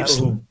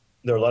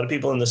 There are a lot of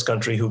people in this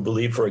country who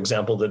believe, for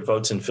example, that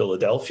votes in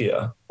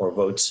Philadelphia or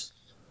votes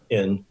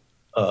in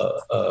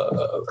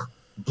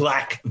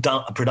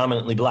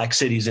predominantly black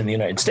cities in the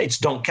United States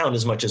don't count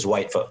as much as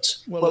white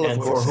votes.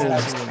 And for whom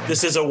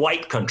this is a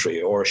white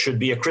country or should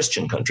be a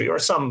Christian country or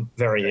some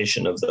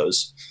variation of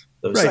those.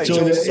 Right.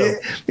 So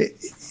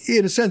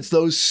in a sense,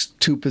 those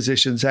two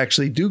positions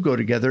actually do go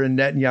together, and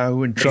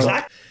Netanyahu and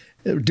Trump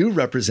do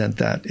represent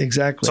that.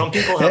 Exactly. Some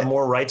people have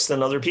more rights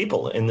than other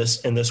people in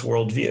this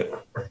worldview.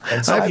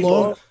 And some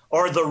people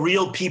are the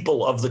real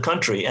people of the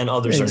country and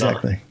others are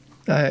not.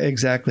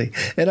 Exactly.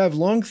 And I've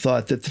long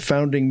thought that the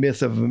founding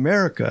myth of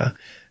America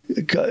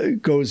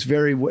goes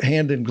very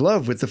hand in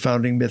glove with the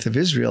founding myth of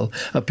Israel,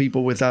 a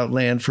people without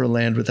land for a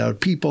land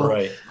without people,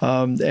 right.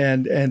 And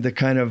the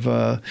kind of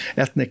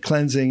ethnic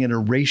cleansing and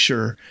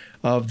erasure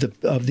of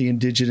the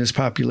indigenous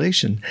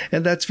population.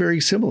 And that's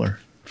very similar.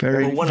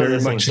 One of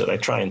the things that I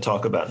try and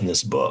talk about in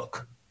this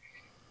book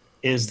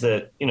is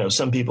that,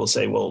 some people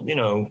say, well,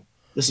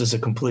 this is a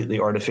completely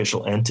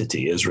artificial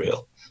entity,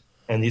 Israel.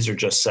 And these are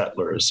just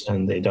settlers,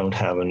 and they don't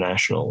have a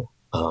national.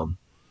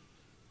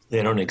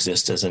 They don't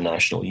exist as a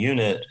national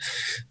unit,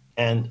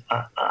 and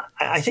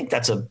I think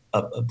that's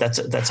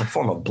a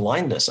form of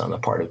blindness on the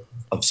part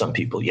of some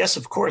people. Yes,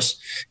 of course,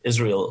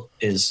 Israel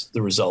is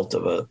the result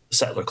of a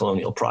settler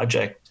colonial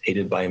project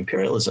aided by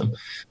imperialism,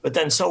 but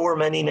then so were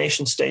many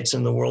nation states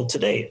in the world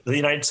today. The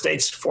United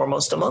States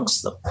foremost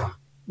amongst them.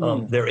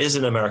 There is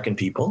an American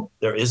people.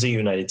 There is a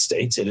United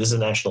States. It is a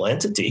national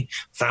entity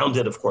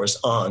founded, of course,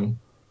 on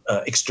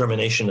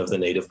extermination of the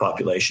native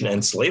population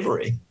and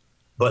slavery,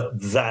 but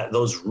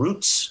those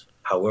roots,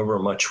 however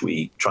much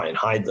we try and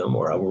hide them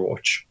or however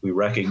much we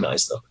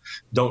recognize them,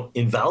 don't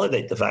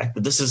invalidate the fact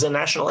that this is a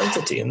national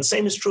entity. And the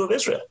same is true of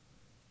Israel.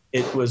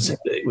 It was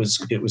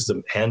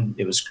the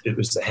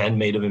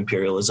handmaid of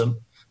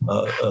imperialism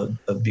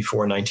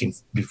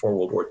before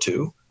World War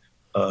II.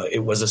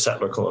 It was a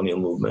settler colonial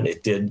movement.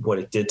 It did what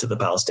it did to the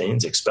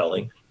Palestinians,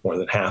 expelling more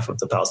than half of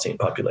the Palestinian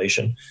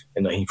population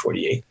in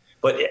 1948.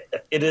 But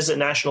it is a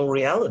national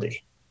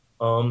reality.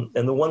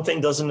 And the one thing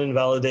doesn't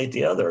invalidate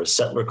the other. A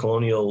settler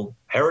colonial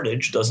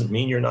heritage doesn't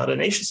mean you're not a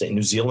nation state.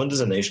 New Zealand is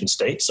a nation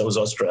state. So is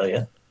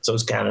Australia. So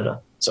is Canada.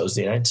 So is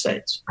the United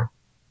States.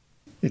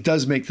 It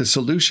does make the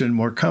solution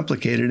more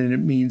complicated, and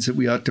it means that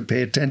we ought to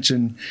pay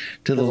attention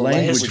to the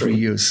language we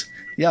use.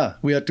 Yeah,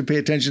 we ought to pay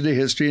attention to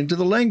history and to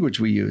the language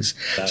we use.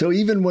 So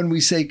even when we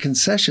say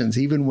concessions,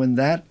 even when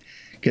that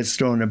gets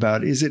thrown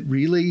about, is it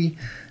really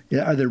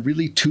Are there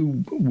really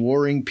two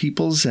warring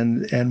peoples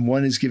and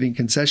one is giving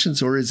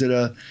concessions, or is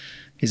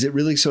it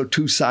really so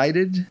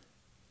two-sided?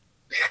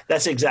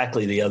 That's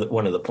exactly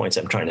one of the points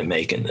I'm trying to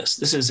make in this.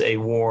 This is a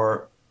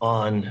war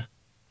on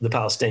the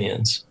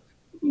Palestinians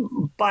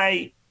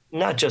by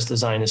not just the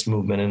Zionist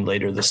movement and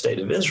later the State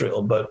of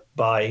Israel, but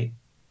by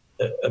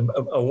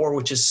a war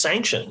which is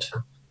sanctioned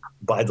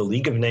by the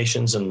League of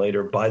Nations and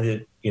later by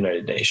the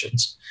United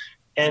Nations,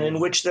 and in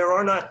which there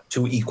are not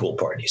two equal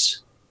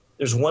parties.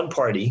 There's one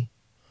party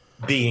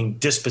being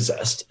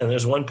dispossessed, and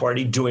there's one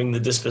party doing the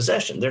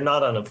dispossession. They're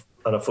not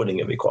on a footing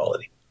of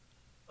equality.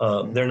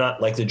 They're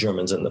not like the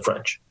Germans and the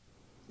French.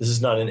 This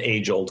is not an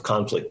age-old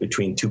conflict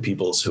between two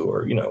peoples who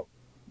are,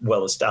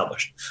 well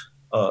established.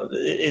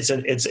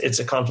 It's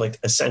a conflict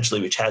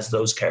essentially which has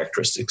those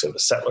characteristics of a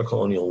settler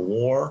colonial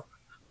war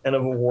and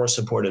of a war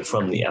supported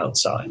from the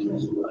outside.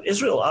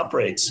 Israel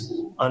operates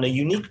on a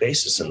unique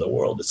basis in the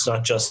world. It's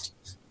not just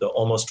the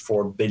almost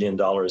 $4 billion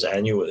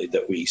annually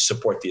that we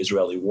support the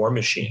Israeli war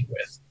machine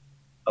with.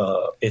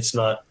 It's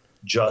not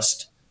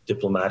just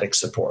diplomatic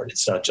support.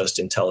 It's not just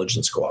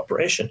intelligence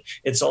cooperation.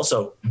 It's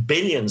also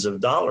billions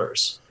of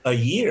dollars a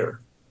year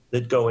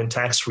that go in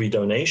tax-free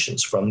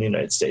donations from the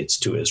United States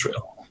to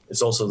Israel.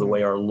 It's also the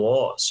way our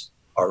laws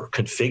are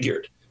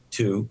configured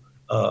to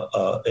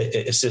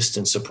assist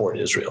and support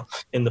Israel.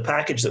 In the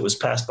package that was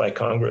passed by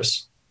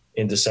Congress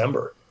in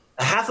December,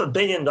 $500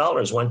 million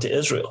went to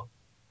Israel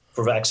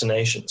for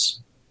vaccinations.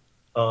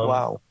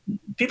 Wow.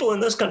 People in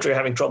this country are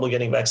having trouble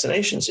getting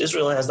vaccinations.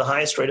 Israel has the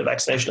highest rate of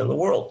vaccination in the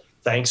world,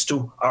 thanks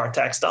to our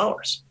tax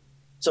dollars.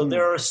 So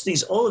there are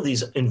all of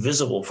these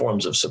invisible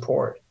forms of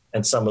support,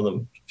 and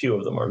few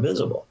of them are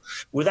visible,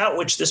 without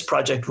which this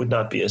project would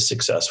not be as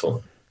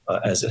successful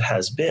as it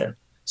has been.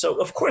 So,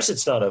 of course,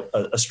 it's not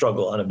a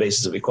struggle on a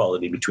basis of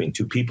equality between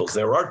two peoples.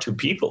 There are two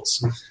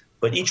peoples,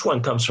 but each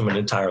one comes from an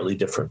entirely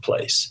different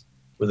place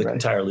with an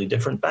entirely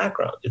different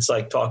background. It's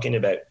like talking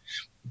about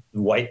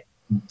the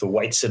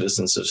white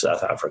citizens of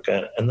South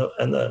Africa and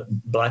the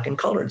black and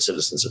colored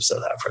citizens of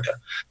South Africa.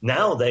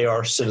 Now they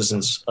are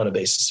citizens on a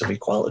basis of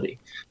equality,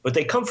 but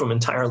they come from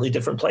entirely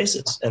different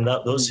places. And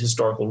those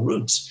historical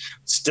roots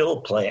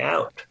still play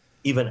out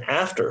even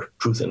after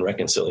Truth and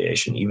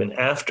Reconciliation, even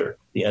after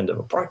the end of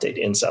apartheid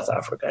in South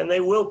Africa. And they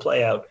will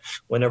play out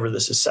whenever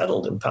this is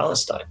settled in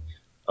Palestine,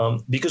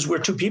 because we're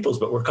two peoples,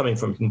 but we're coming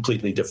from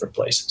completely different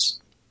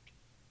places.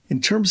 In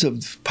terms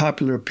of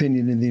popular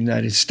opinion in the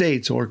United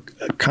States or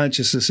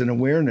consciousness and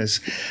awareness,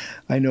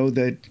 I know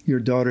that your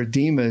daughter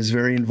Dima is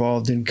very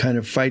involved in kind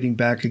of fighting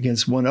back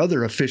against one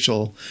other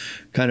official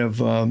kind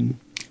of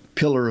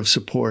pillar of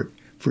support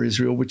for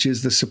Israel, which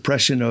is the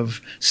suppression of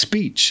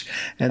speech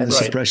and the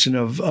suppression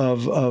of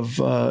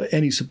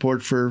any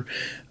support for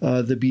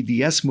the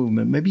BDS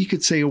movement. Maybe you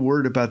could say a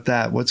word about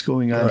that. What's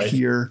going on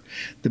here,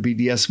 the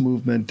BDS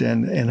movement,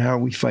 and how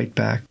we fight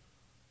back?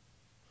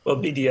 Well,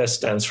 BDS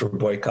stands for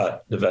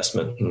Boycott,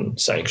 Divestment, and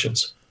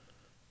Sanctions.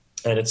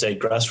 And it's a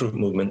grassroots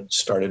movement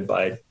started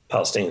by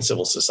Palestinian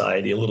civil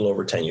society a little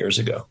over 10 years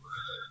ago.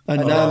 A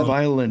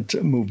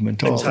nonviolent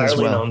movement entirely as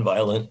well.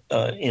 Nonviolent,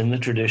 in the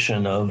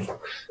tradition of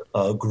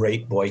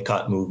great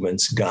boycott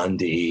movements,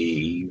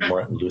 Gandhi,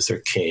 Martin Luther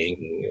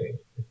King,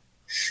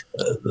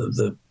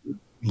 the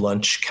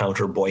lunch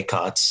counter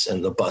boycotts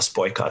and the bus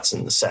boycotts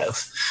in the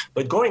South.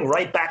 But going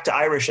right back to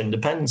Irish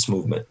independence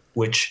movement,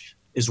 which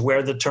is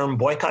where the term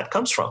boycott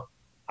comes from.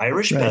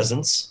 Irish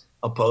peasants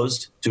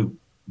opposed to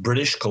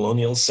British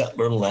colonial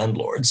settler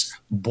landlords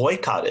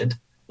boycotted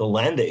the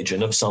land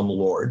agent of some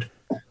lord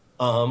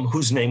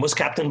whose name was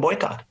Captain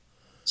Boycott.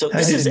 So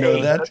this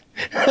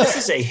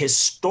is a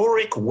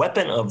historic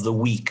weapon of the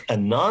weak, a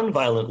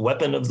nonviolent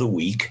weapon of the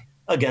weak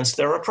against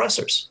their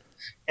oppressors.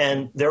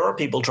 And there are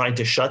people trying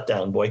to shut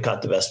down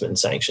boycott, divestment, and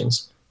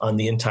sanctions on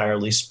the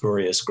entirely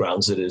spurious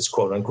grounds that it is,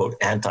 quote unquote,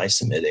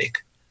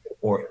 anti-Semitic,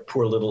 or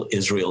poor little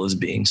Israel is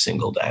being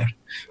singled out.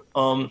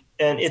 And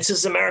it's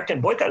as American,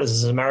 boycott is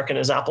as American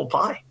as apple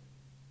pie.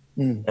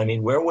 I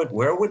mean, where would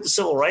the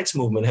civil rights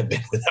movement have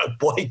been without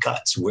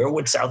boycotts? Where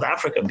would South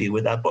Africa be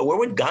without where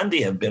would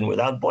Gandhi have been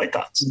without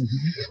boycotts?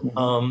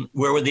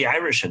 Where would the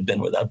Irish have been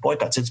without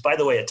boycotts? It's, by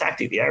the way, a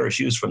tactic the Irish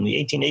used from the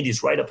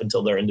 1880s right up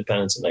until their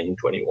independence in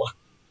 1921,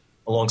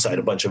 alongside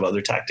a bunch of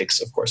other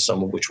tactics, of course,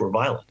 some of which were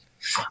violent.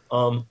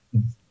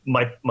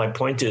 My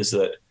point is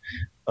that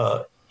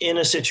in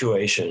a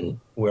situation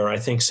where I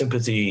think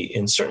sympathy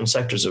in certain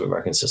sectors of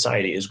American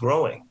society is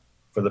growing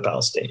for the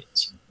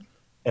Palestinians,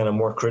 and a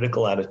more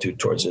critical attitude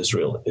towards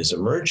Israel is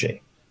emerging,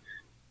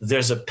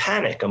 there's a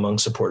panic among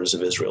supporters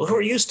of Israel who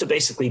are used to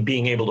basically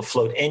being able to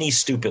float any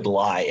stupid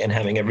lie and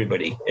having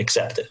everybody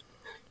accept it.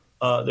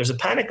 There's a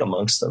panic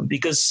amongst them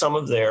because some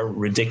of their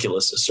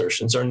ridiculous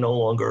assertions are no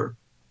longer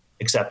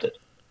accepted.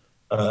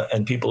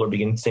 And people are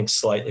beginning to think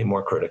slightly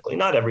more critically.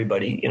 Not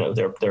everybody,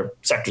 there are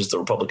sectors of the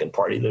Republican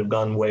Party that have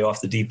gone way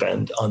off the deep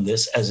end on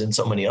this, as in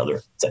so many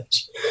other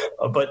things.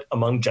 But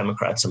among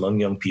Democrats, among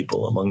young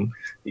people, among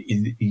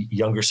the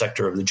younger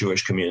sector of the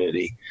Jewish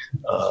community,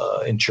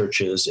 in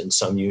churches, in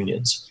some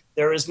unions,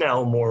 there is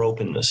now more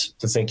openness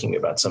to thinking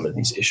about some of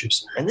these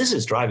issues. And this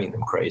is driving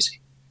them crazy.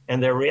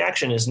 And their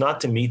reaction is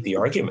not to meet the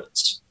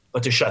arguments,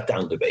 but to shut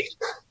down debate.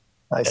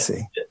 I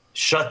see.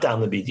 Shut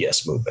down the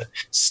BDS movement,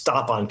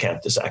 stop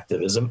on-campus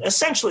activism,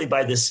 essentially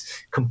by this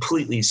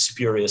completely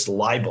spurious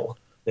libel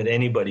that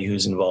anybody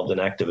who's involved in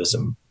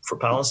activism for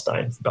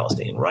Palestine, for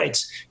Palestinian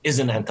rights, is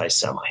an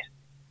anti-Semite.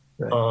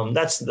 Right.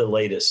 That's the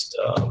latest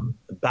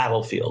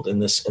battlefield in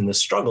this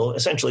struggle,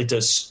 essentially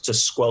to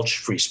squelch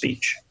free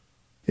speech.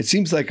 It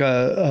seems like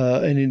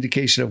an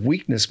indication of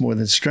weakness more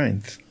than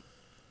strength.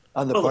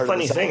 The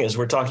funny thing is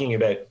we're talking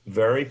about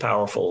very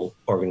powerful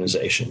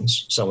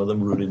organizations, some of them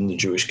rooted in the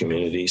Jewish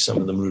community, some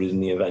of them rooted in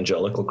the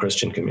evangelical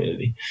Christian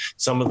community,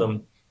 some of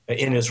them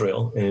in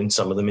Israel, and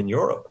some of them in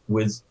Europe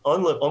with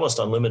almost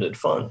unlimited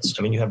funds.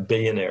 I mean, you have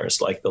billionaires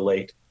like the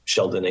late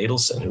Sheldon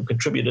Adelson, who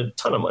contributed a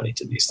ton of money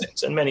to these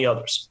things, and many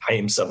others.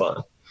 Haim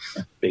Saban,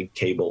 big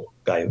cable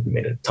guy who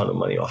made a ton of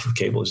money off of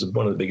cable, is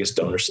one of the biggest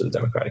donors to the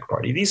Democratic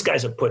Party. These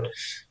guys have put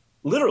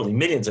literally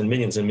millions and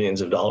millions and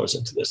millions of dollars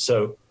into this.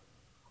 So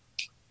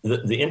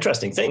the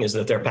interesting thing is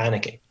that they're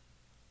panicking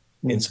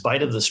in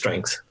spite of the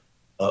strength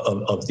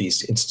of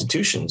these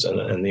institutions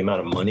and the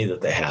amount of money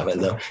that they have.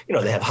 And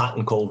they have hot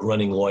and cold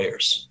running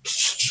lawyers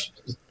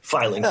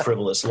filing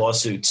frivolous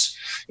lawsuits,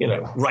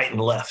 right and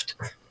left,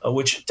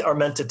 which are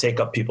meant to take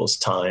up people's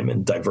time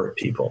and divert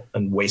people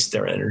and waste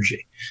their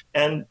energy.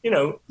 And,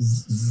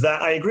 that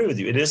I agree with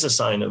you. It is a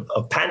sign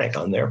of panic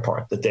on their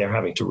part that they're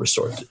having to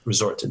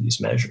resort to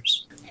these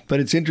measures. But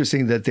it's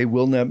interesting that they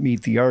will not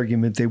meet the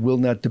argument. They will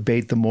not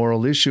debate the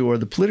moral issue or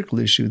the political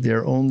issue.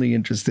 They're only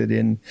interested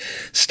in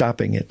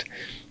stopping it.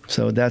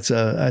 So that's,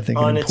 I think,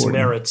 on its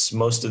merits,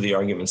 most of the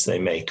arguments they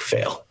make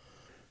fail.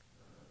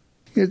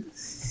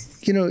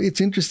 It's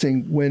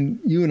interesting. When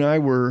you and I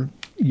were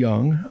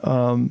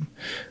young,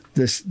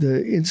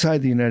 the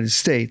inside the United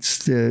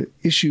States, the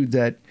issue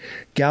that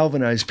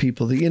galvanized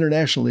people, the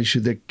international issue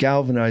that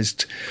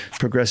galvanized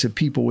progressive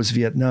people was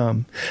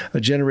Vietnam.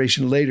 A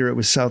generation later, it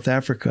was South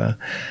Africa.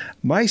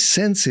 My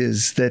sense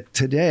is that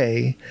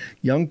today,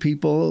 young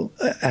people,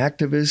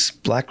 activists,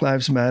 Black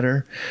Lives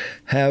Matter,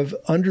 have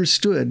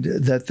understood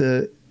that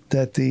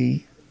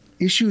the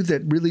issue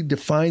that really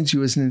defines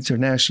you as an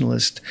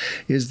internationalist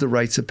is the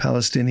rights of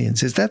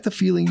Palestinians. Is that the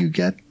feeling you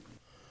get?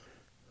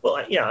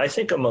 Well, yeah, I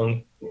think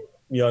among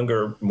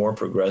younger, more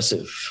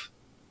progressive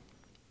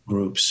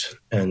groups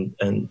and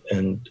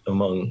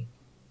among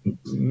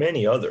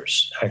many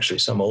others, actually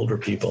some older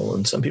people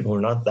and some people who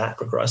are not that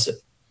progressive,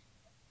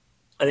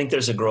 I think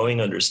there's a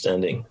growing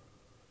understanding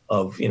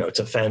of, it's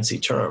a fancy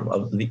term,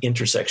 of the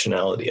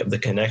intersectionality, of the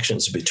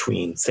connections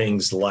between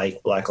things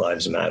like Black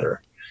Lives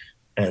Matter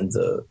and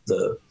the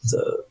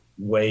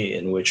way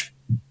in which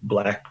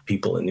Black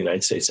people in the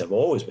United States have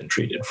always been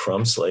treated,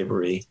 from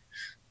slavery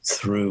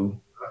through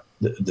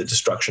the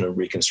destruction of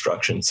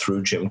Reconstruction,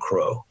 through Jim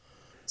Crow,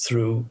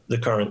 through the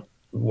current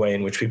way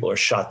in which people are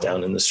shot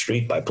down in the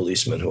street by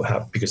policemen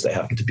because they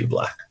happen to be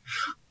Black.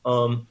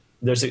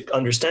 There's an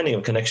understanding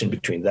of connection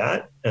between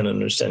that and an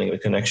understanding of a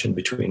connection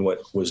between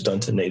what was done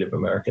to Native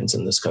Americans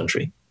in this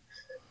country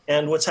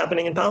and what's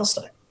happening in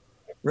Palestine.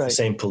 Right. The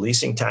same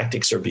policing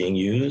tactics are being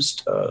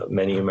used.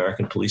 Many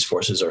American police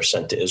forces are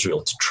sent to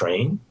Israel to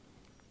train.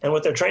 And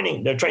what they're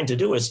trained to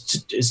do is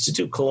to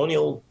do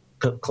colonial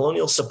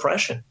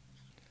suppression.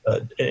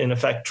 In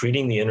effect,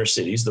 treating the inner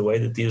cities the way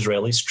that the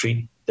Israelis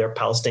treat their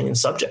Palestinian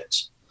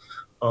subjects.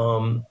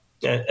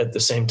 At the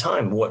same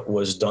time, what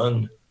was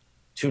done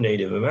to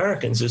Native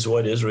Americans is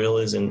what Israel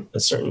is in a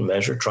certain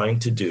measure trying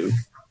to do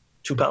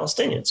to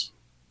Palestinians.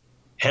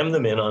 Hem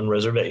them in on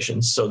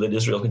reservations so that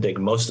Israel can take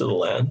most of the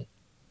land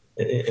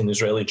and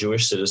Israeli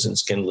Jewish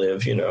citizens can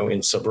live,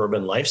 in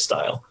suburban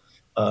lifestyle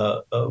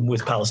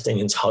with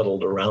Palestinians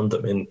huddled around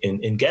them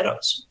in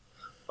ghettos.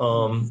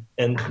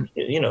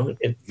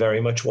 It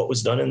very much what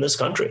was done in this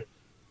country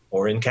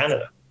or in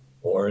Canada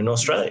or in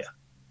Australia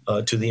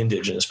to the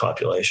indigenous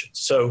populations.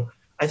 So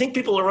I think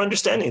people are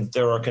understanding that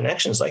there are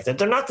connections like that.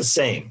 They're not the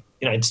same.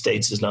 The United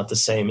States is not the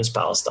same as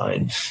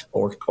Palestine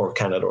or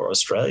Canada or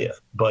Australia,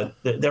 but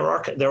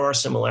there are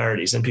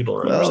similarities and people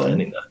are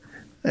understanding that.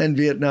 And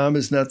Vietnam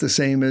is not the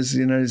same as the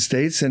United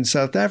States and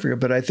South Africa.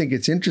 But I think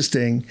it's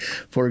interesting,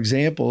 for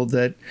example,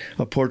 that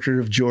a portrait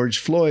of George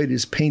Floyd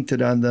is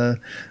painted on the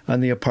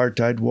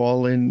apartheid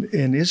wall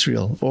in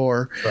Israel,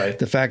 or right.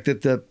 The fact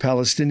that the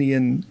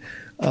Palestinian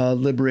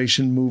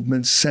liberation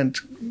movement sent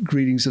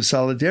greetings of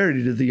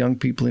solidarity to the young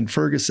people in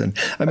Ferguson.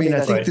 I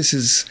think right. This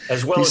is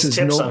as well as tips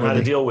noteworthy. On how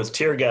to deal with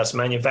tear gas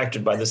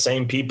manufactured by the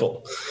same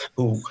people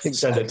who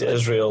send it to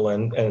Israel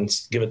and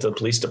give it to the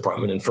police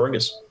department in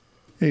Ferguson.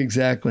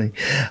 Exactly.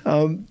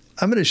 I'm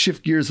going to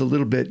shift gears a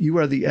little bit. You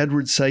are the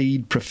Edward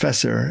Said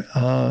Professor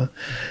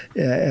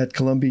at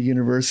Columbia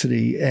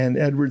University, and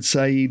Edward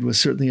Said was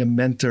certainly a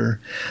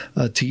mentor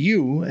to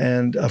you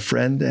and a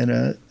friend and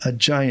a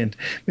giant.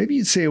 Maybe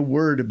you'd say a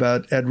word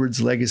about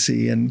Edward's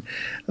legacy. And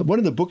one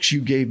of the books you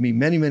gave me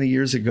many, many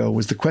years ago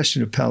was The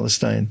Question of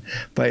Palestine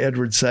by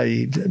Edward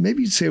Said.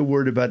 Maybe you'd say a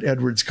word about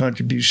Edward's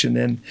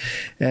contribution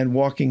and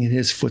walking in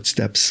his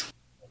footsteps.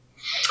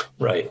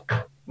 Right.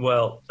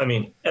 Well,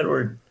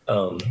 Edward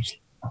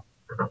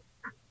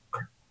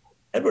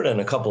Edward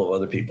and a couple of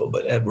other people,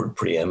 but Edward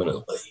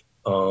preeminently,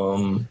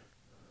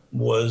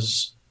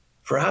 was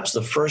perhaps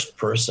the first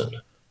person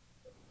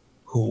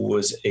who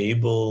was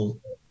able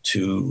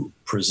to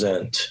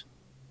present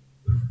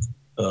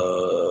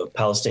a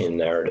Palestinian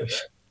narrative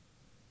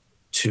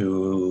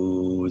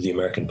to the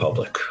American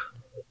public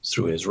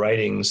through his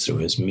writings, through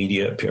his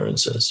media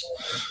appearances,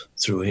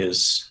 through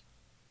his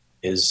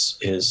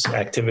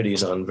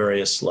activities on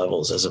various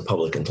levels as a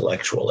public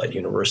intellectual at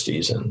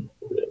universities and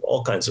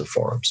all kinds of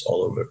forums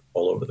all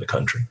over the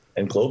country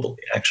and globally,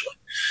 actually.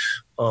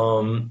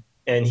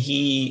 And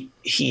he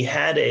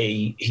had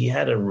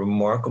a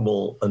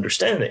remarkable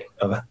understanding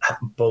of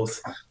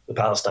both the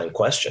Palestine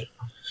question,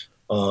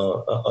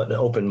 an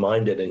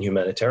open-minded and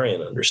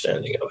humanitarian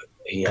understanding of it.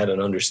 He had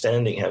an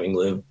understanding, having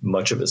lived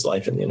much of his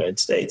life in the United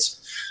States,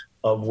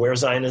 of where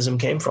Zionism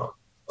came from,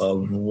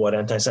 of what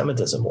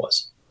anti-Semitism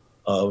was,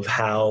 of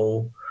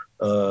how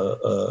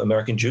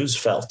American Jews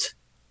felt.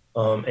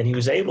 And he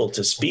was able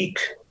to speak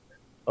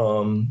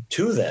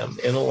to them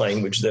in a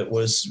language that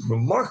was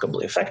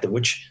remarkably effective,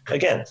 which,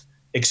 again,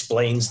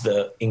 explains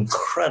the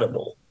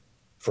incredible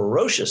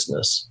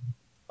ferociousness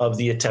of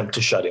the attempt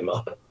to shut him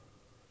up,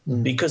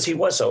 because he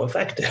was so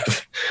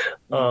effective.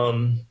 I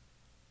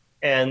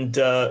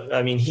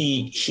mean,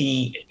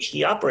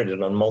 he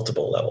operated on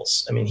multiple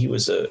levels. I mean, he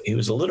was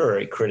a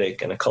literary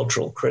critic and a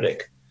cultural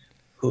critic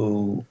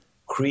who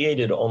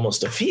created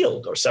almost a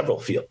field or several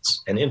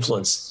fields and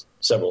influenced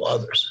several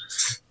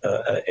others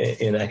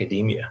in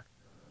academia.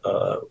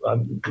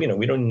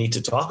 We don't need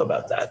to talk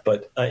about that,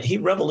 but he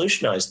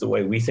revolutionized the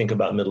way we think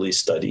about Middle East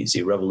studies.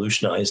 He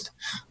revolutionized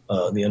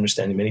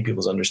many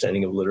people's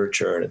understanding of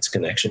literature and its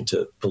connection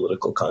to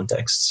political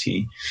contexts.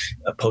 He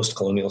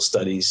post-colonial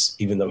studies,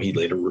 even though he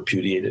later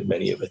repudiated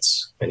many of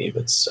its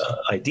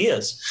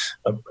ideas,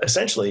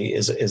 essentially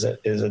is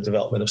a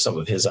development of some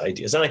of his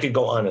ideas. And I could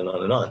go on and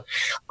on and on.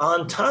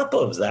 On top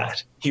of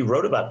that, he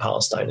wrote about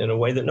Palestine in a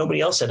way that nobody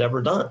else had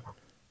ever done.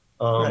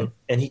 Right.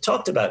 And he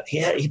talked about,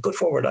 he put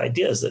forward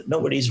ideas that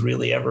nobody's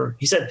really ever,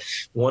 he said,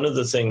 one of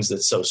the things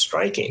that's so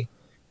striking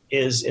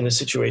is in a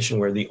situation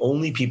where the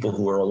only people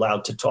who are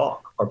allowed to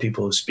talk are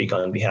people who speak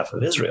on behalf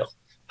of Israel.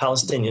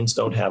 Palestinians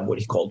don't have what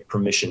he called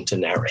permission to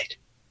narrate.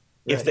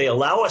 Right. If they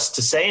allow us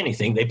to say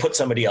anything, they put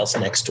somebody else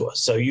next to us.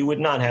 So you would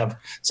not have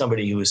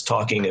somebody who is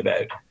talking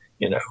about,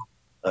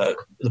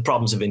 the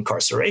problems of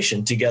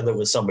incarceration together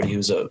with somebody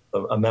who's a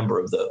member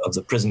of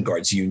the prison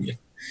guards union.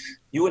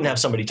 You wouldn't have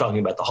somebody talking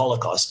about the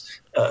Holocaust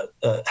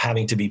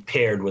having to be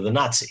paired with a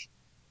Nazi.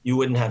 You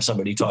wouldn't have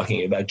somebody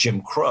talking about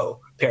Jim Crow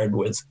paired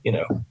with,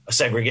 a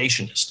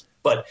segregationist.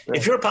 But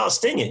if you're a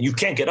Palestinian, you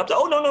can't get up to,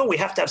 no, we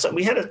have to have something.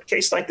 We had a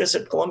case like this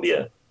at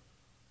Columbia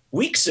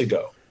weeks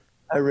ago.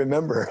 I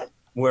remember.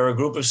 Where a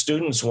group of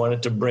students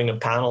wanted to bring a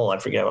panel, I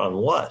forget on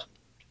what.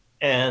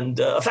 And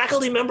a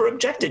faculty member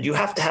objected. You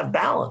have to have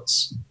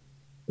balance.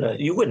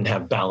 You wouldn't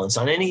have balance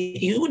on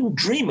you wouldn't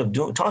dream of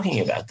talking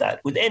about that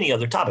with any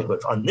other topic.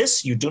 But on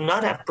this, you do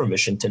not have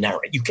permission to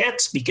narrate. You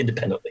can't speak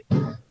independently.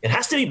 It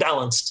has to be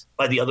balanced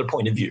by the other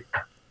point of view.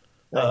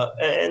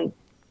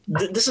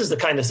 This is the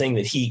kind of thing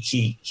that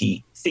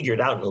he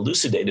figured out and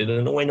elucidated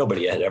in a way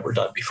nobody had ever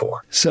done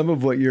before. Some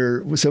of what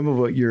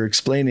you're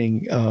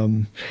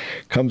explaining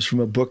comes from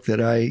a book that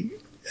I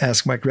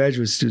ask my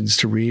graduate students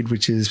to read,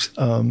 which is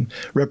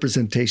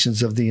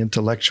Representations of the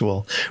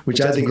Intellectual, which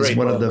I think is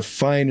one of the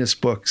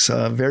finest books.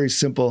 Very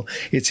simple.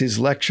 It's his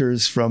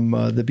lectures from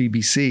the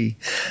BBC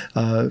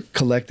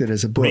collected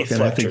as a book. Brief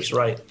lectures,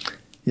 right.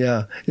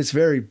 Yeah, it's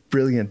very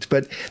brilliant.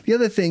 But the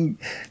other thing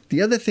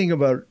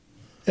about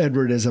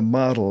Edward as a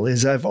model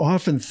is I've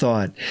often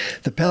thought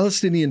the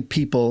Palestinian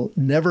people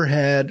never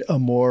had a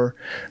more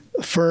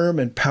firm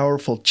and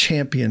powerful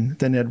champion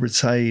than Edward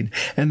Said,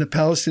 and the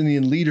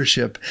Palestinian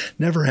leadership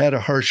never had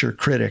a harsher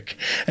critic.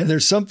 And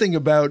there's something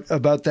about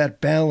that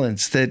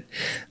balance that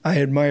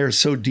I admire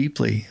so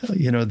deeply,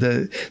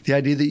 the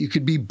idea that you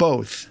could be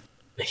both.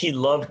 He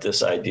loved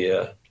this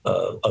idea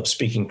of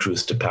speaking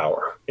truth to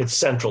power. It's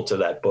central to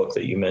that book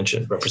that you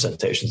mentioned,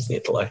 Representations of the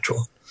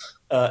Intellectual.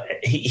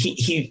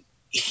 He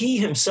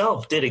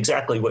himself did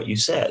exactly what you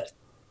said,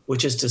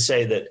 which is to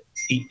say that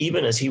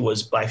even as he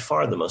was by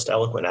far the most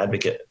eloquent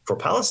advocate for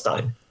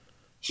Palestine,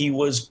 he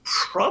was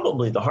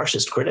probably the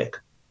harshest critic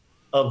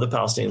of the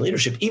Palestinian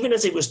leadership, even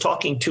as he was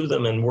talking to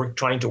them and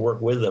trying to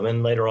work with them,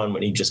 and later on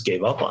when he just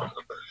gave up on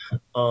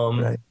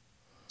them. Right.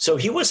 So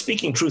he was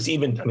speaking truth,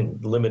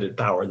 limited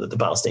power that the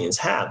Palestinians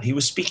have. He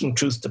was speaking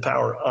truth to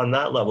power on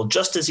that level,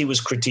 just as he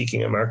was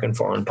critiquing American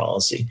foreign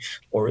policy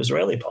or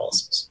Israeli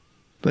policies.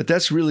 But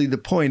that's really the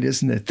point,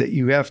 isn't it? That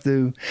you have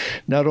to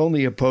not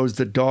only oppose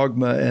the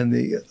dogma and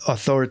the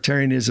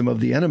authoritarianism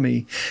of the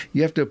enemy,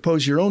 you have to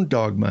oppose your own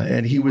dogma.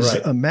 And he was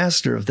a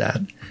master of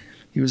that.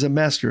 He was a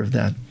master of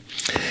that.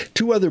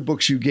 Two other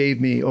books you gave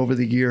me over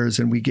the years,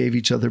 and we gave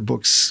each other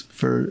books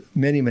for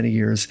many, many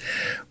years.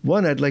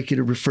 One I'd like you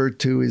to refer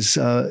to is,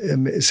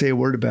 say a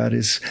word about,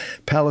 is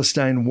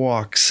Palestine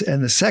Walks.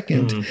 And the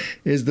second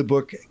is the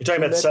book. You're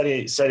talking about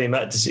Reza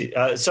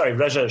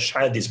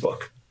Shahadi's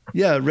book.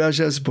 Yeah,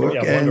 Raja's book.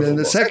 Yeah, and then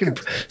the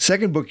book.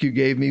 second book you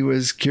gave me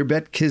was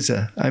Khirbet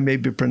Kiza. I may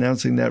be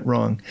pronouncing that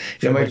wrong.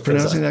 Am I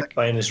pronouncing that?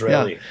 By an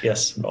Israeli,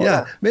 yes.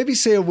 Yeah, maybe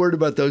say a word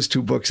about those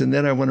two books, and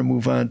then I want to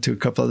move on to a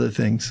couple other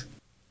things.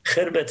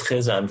 Khirbet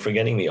Kiza, I'm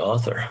forgetting the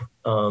author.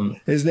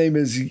 His name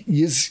is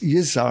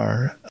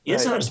Yizar.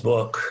 Yizar's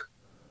book,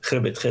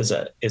 Khirbet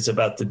Kiza, is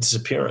about the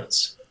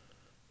disappearance.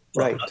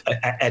 Right.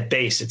 At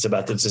base, it's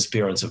about the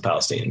disappearance of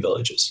Palestinian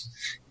villages.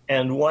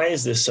 And why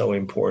is this so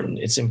important?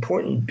 It's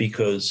important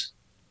because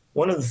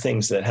one of the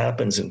things that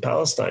happens in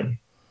Palestine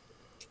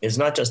is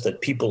not just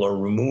that people are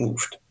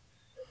removed,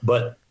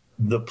 but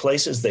the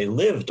places they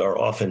lived are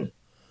often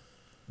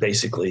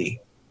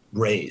basically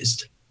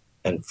razed,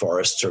 and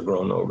forests are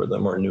grown over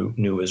them, or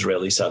new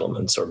Israeli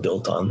settlements are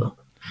built on them.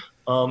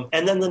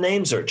 And then the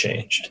names are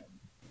changed.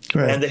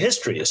 Right. And the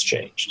history has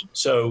changed.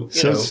 So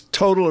it's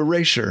total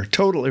erasure.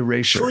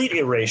 Complete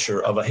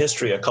erasure of a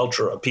history, a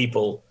culture, a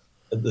people,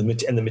 and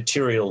the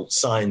material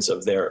signs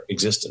of their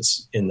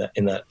existence in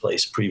that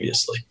place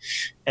previously.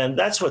 And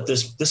that's what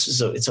this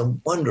is. It's a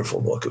wonderful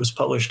book. It was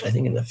published, I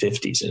think, in the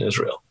 50s in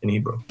Israel, in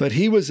Hebrew. But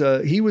he was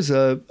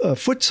a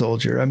foot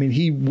soldier. I mean,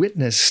 he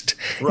witnessed.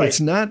 Right. It's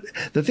not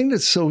the thing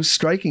that's so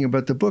striking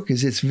about the book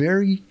is it's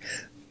very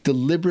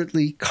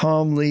deliberately,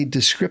 calmly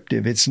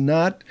descriptive. It's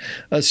not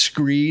a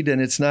screed and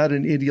it's not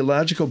an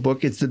ideological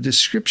book. It's the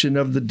description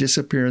of the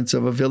disappearance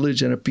of a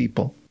village and a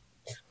people.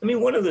 I mean,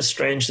 one of the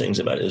strange things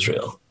about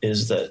Israel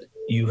is that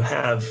you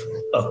have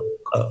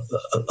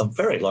a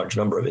very large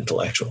number of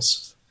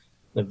intellectuals,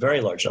 a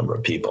very large number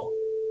of people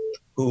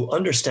who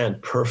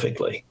understand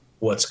perfectly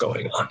what's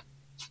going on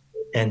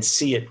and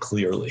see it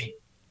clearly,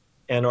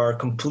 and are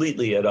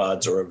completely at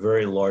odds, or are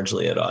very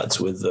largely at odds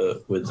with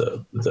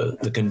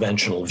the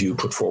conventional view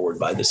put forward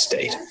by the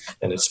state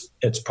and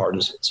its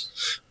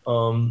partisans.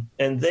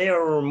 And they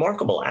are a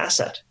remarkable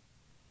asset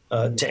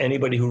to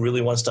anybody who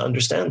really wants to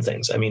understand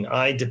things. I mean,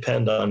 I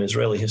depend on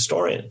Israeli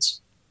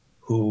historians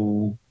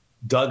who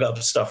dug up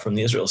stuff from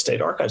the Israel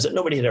State Archives that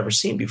nobody had ever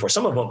seen before.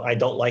 Some of them, I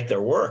don't like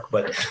their work,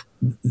 but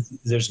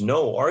there's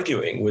no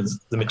arguing with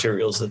the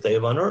materials that they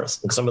have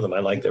unearthed. And some of them, I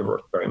like their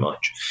work very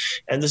much.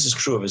 And this is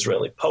true of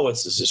Israeli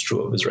poets. This is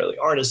true of Israeli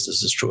artists.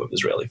 This is true of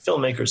Israeli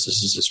filmmakers.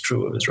 This is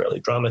true of Israeli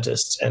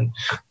dramatists and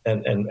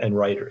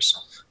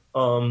writers.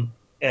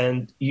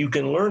 And you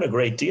can learn a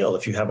great deal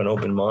if you have an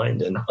open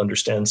mind and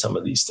understand some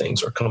of these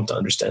things, or come to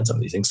understand some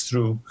of these things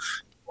through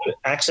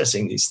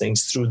accessing these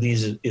things through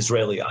these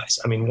Israeli eyes.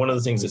 I mean, one of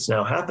the things that's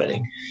now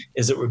happening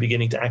is that we're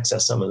beginning to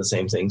access some of the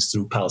same things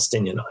through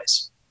Palestinian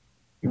eyes.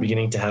 You're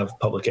beginning to have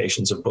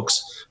publications of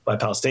books by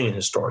Palestinian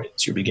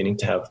historians. You're beginning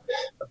to have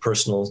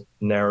personal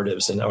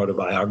narratives and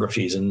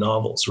autobiographies and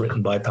novels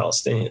written by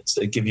Palestinians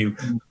that give you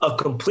a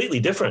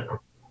completely different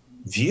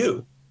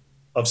view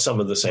of some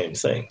of the same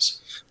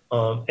things.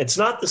 It's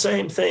not the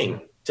same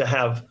thing to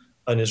have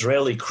an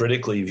Israeli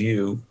critically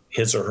view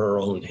his or her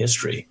own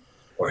history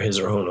or his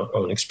or her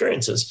own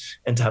experiences,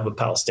 and to have a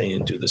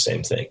Palestinian do the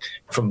same thing.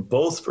 From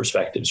both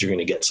perspectives, you're going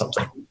to get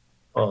something.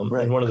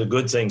 Right. And one of the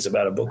good things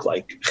about a book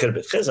like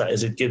Khirbet Kiza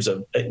is it gives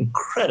an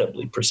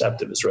incredibly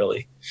perceptive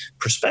Israeli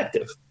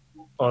perspective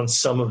on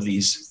some of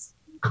this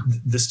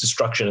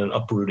destruction and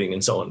uprooting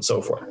and so on and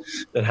so forth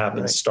that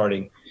happens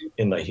starting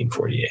in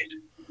 1948.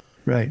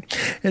 Right.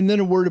 And then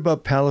a word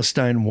about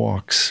Palestine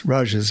Walks,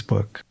 Raja's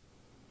book.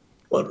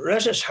 Well,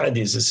 Raja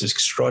Shehadeh is this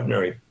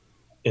extraordinary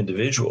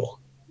individual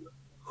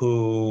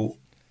who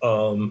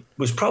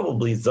was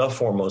probably the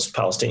foremost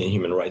Palestinian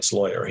human rights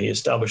lawyer. He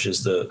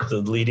establishes the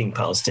leading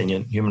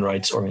Palestinian human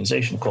rights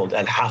organization called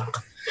Al-Haq,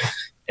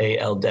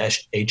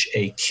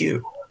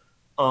 A-L-H-A-Q.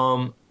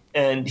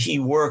 And he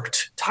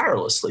worked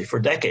tirelessly for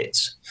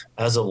decades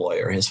as a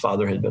lawyer. His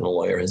father had been a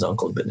lawyer. His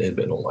uncle had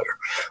been a lawyer.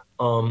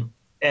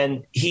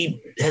 And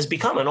he has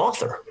become an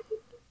author.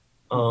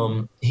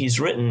 He's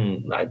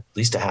written at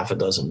least a half a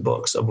dozen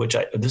books, of which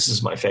this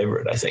is my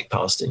favorite, I think,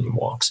 Palestinian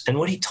Walks. And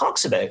what he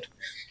talks about,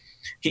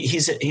 he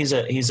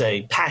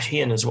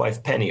and his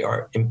wife Penny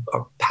are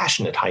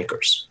passionate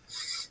hikers.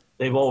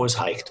 They've always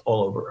hiked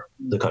all over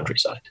the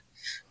countryside.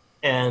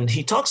 And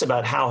he talks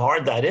about how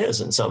hard that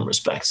is in some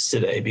respects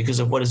today because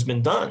of what has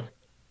been done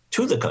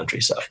to the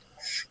countryside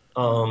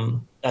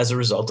as a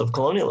result of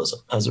colonialism,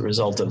 as a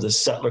result of this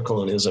settler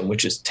colonialism,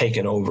 which has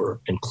taken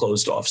over and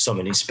closed off so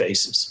many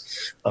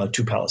spaces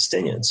to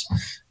Palestinians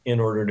in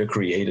order to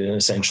create an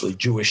essentially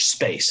Jewish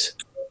space,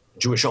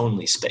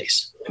 Jewish-only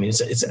space. I mean,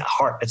 it's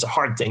a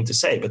hard thing to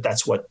say, but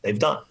that's what they've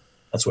done.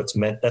 That's what's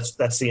meant.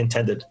 That's the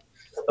intended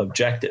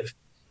objective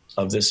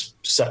of this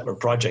settler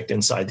project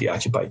inside the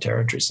occupied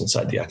territories,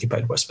 inside the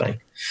occupied West Bank.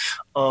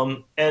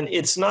 And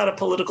it's not a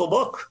political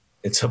book.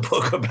 It's a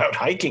book about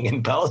hiking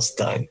in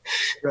Palestine.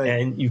 Right.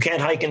 And you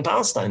can't hike in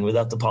Palestine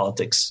without the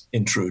politics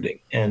intruding.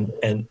 And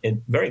it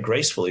very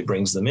gracefully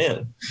brings them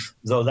in,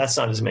 though that's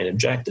not his main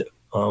objective.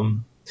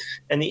 And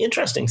the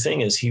interesting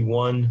thing is he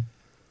won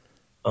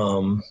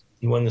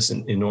this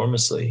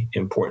enormously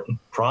important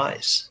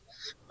prize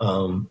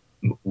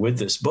with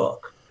this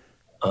book.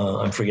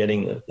 I'm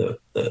forgetting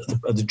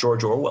the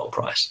George Orwell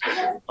Prize.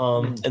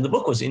 And the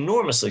book was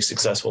enormously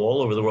successful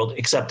all over the world,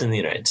 except in the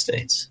United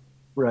States.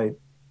 Right.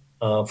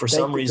 For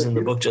some reason,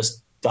 the book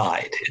just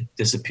died. It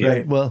disappeared.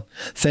 Right. Well,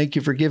 thank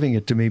you for giving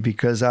it to me,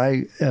 because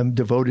I am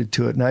devoted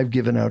to it, and I've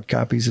given out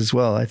copies as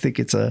well. I think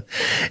it's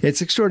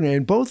extraordinary.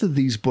 And both of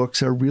these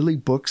books are really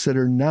books that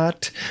are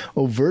not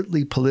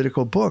overtly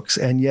political books,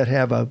 and yet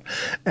have a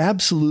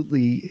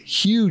absolutely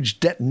huge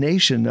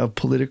detonation of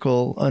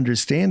political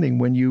understanding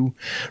when you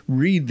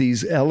read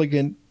these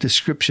elegant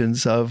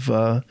descriptions of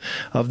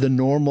the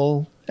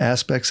normal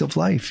aspects of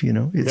life.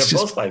 They're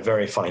both by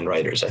very fine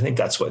writers. I think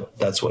that's what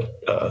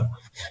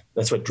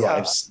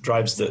drives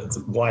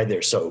why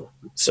they're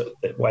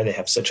why they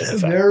have such an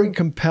effect. Very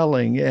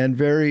compelling and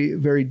very,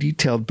 very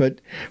detailed. But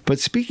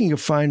speaking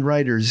of fine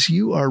writers,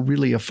 you are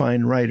really a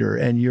fine writer,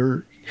 and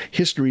your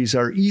histories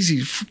are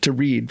easy to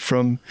read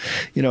from,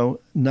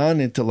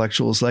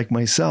 non-intellectuals like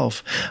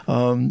myself.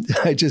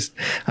 I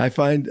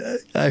find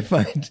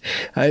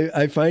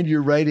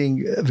your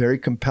writing very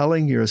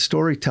compelling. You're a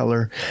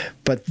storyteller,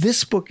 but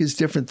this book is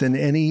different than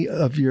any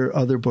of your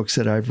other books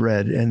that I've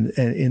read. And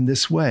in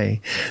this way,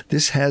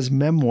 this has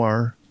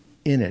memoir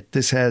in it.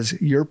 This has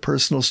your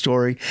personal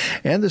story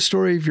and the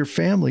story of your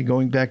family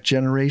going back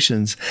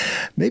generations.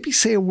 Maybe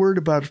say a word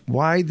about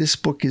why this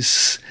book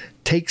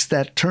takes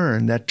that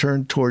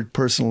turn toward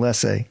personal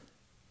essay.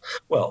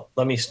 Well,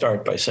 let me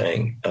start by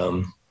saying,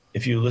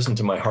 if you listen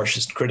to my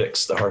harshest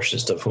critics, the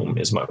harshest of whom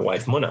is my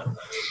wife, Muna,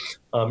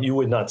 you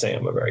would not say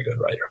I'm a very good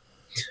writer.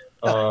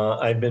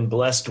 I've been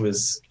blessed with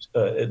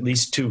at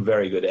least two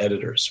very good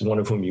editors, one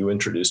of whom you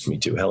introduced me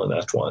to, Helen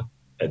Atwan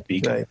at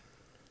Beacon.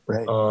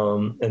 Right.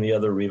 And the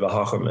other, Riva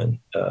Hacherman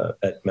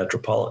at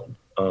Metropolitan,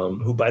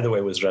 who, by the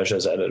way, was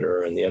Reja's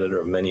editor and the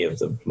editor of many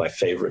of my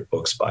favorite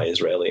books by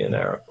Israeli and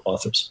Arab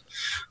authors.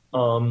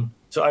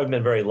 So I've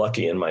been very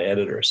lucky in my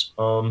editors.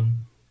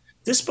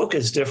 This book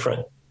is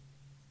different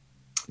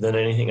than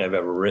anything I've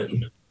ever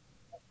written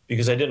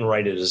because I didn't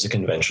write it as a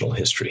conventional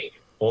history.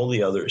 All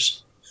the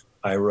others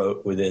I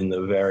wrote within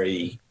the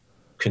very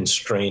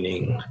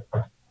constraining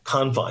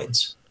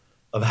confines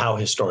of how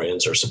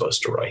historians are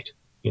supposed to write.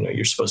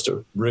 You're supposed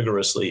to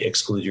rigorously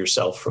exclude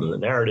yourself from the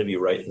narrative. You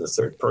write in the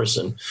third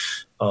person.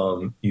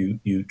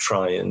 You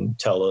try and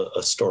tell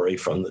a story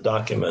from the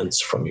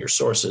documents, from your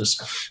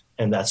sources,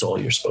 and that's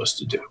all you're supposed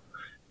to do.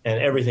 And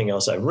everything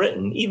else I've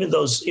written, even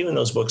those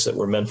books that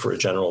were meant for a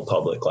general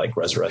public, like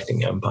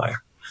Resurrecting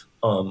Empire,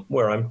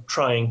 where I'm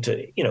trying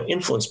to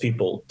influence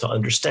people to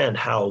understand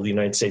how the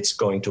United States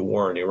going to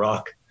war in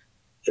Iraq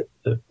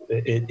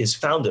is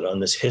founded on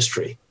this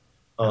history.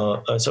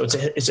 So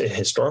it's a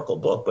historical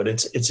book, but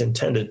it's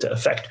intended to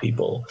affect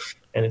people,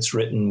 and it's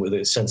written with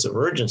a sense of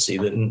urgency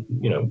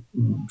that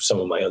some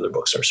of my other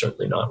books are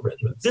certainly not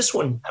written with. This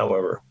one,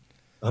 however,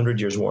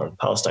 100 Years' War in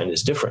Palestine,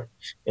 is different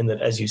in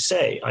that, as you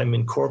say, I'm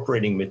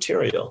incorporating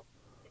material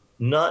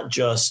not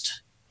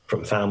just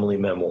from family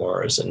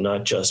memoirs and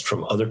not just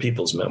from other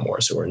people's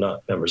memoirs who are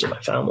not members of my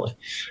family,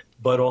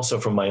 but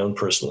also from my own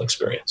personal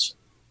experience.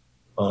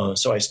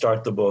 So I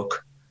start the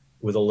book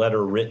with a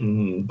letter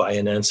written by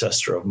an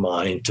ancestor of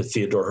mine to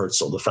Theodor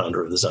Herzl, the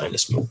founder of the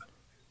Zionist movement.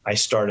 I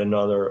start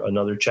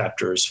another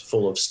chapter is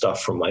full of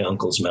stuff from my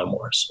uncle's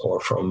memoirs, or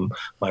from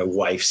my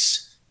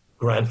wife's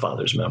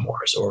grandfather's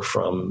memoirs, or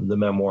from the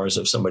memoirs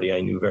of somebody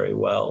I knew very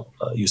well,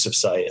 Yusuf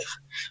Sayyid.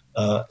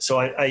 So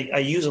I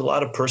use a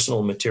lot of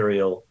personal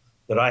material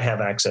that I have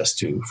access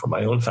to from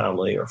my own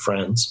family or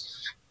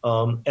friends.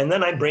 And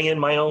then I bring in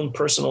my own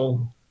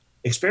personal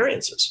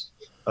experiences,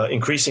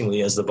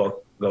 increasingly as the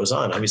book goes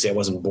on. Obviously, I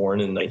wasn't born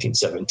in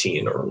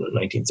 1917 or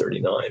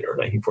 1939 or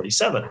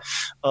 1947,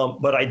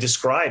 but I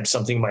described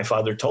something my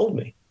father told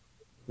me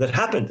that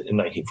happened in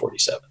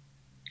 1947.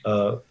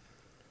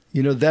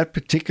 That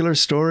particular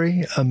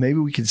story, maybe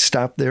we could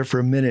stop there for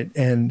a minute.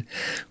 And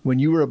when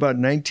you were about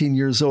 19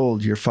 years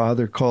old, your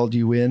father called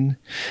you in.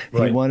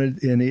 Right.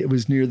 And it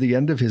was near the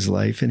end of his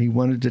life, and he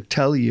wanted to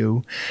tell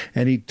you,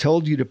 and he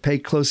told you to pay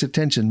close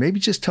attention. Maybe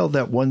just tell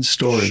that one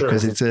story,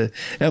 because it's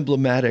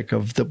emblematic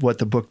of what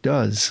the book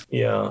does.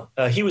 Yeah.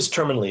 He was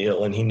terminally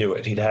ill, and he knew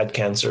it. He'd had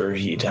cancer,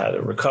 he'd had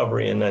a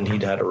recovery, and then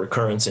he'd had a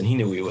recurrence, and he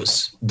knew he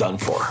was done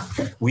for.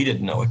 We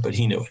didn't know it, but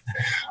he knew it.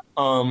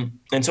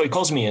 And so he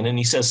calls me in and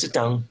he says, sit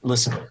down,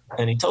 listen.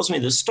 And he tells me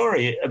this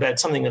story about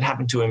something that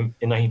happened to him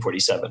in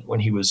 1947 when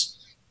he was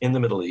in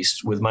the Middle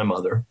East with my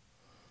mother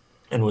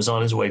and was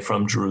on his way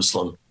from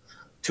Jerusalem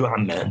to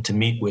Amman to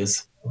meet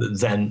with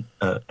then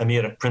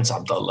Emir Prince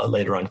Abdullah,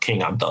 later on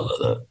King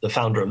Abdullah, the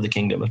founder of the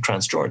Kingdom of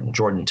Transjordan,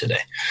 Jordan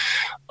today.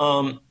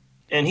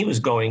 And he was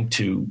going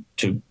to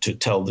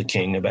tell the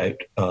king about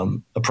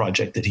a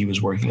project that he was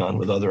working on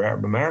with other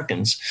Arab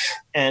Americans.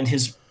 And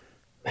his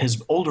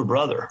older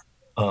brother,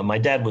 my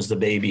dad was the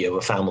baby of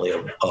a family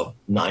of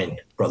 9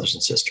 brothers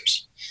and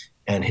sisters.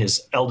 And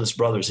his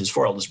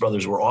four eldest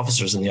brothers were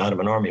officers in the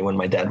Ottoman army when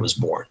my dad was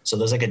born. So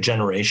there's like a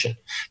generation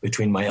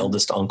between my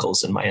eldest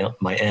uncles and my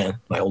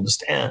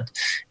oldest aunt,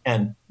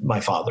 and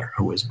my father,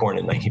 who was born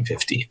in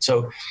 1915.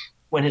 So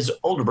when his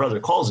older brother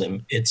calls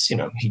him, it's, he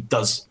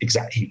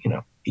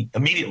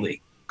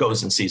immediately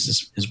goes and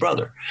sees his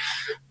brother,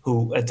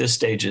 who at this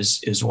stage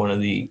is one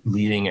of the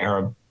leading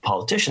Arab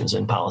politicians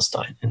in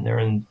Palestine. And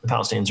the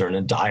Palestinians are in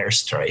a dire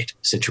strait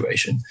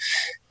situation.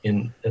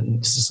 And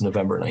this is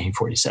November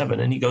 1947.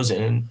 And he goes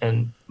in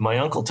and my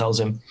uncle tells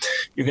him,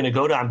 "You're going to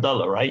go to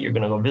Abdullah, right? You're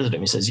going to go visit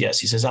him." He says, "Yes."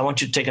 He says, "I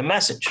want you to take a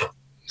message." And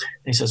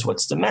he says,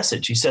 "What's the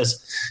message?" He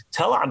says,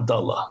 "Tell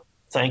Abdullah,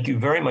 thank you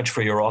very much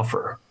for your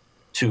offer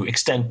to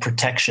extend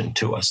protection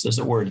to us." There's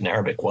a word in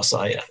Arabic,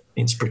 wasaya,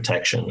 means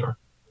protection or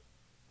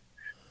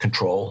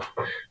control.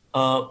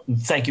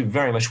 "Thank you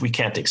very much. We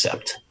can't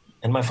accept."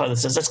 And my father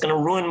says, "That's going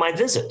to ruin my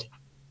visit."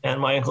 And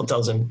my uncle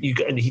tells him,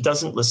 he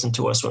doesn't listen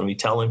to us when we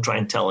try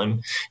and tell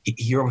him,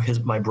 "You're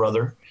my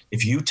brother.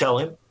 If you tell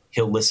him,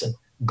 he'll listen.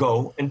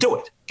 Go and do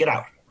it. Get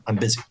out. I'm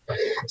busy."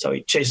 So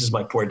he chases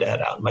my poor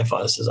dad out. My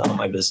father says, "Oh,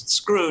 my visit's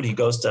screwed." He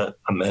goes to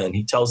Amman.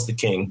 He tells the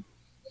king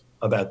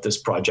about this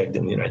project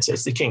in the United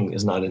States. The king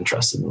is not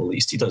interested in the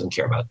least. He doesn't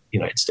care about the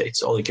United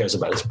States. All he cares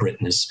about is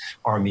Britain. His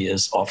army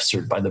is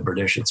officered by the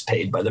British. It's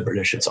paid by the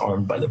British. It's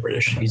armed by the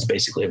British. He's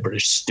basically a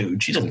British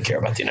stooge. He doesn't care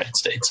about the United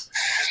States.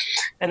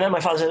 And then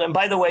my father said, "And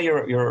by the way,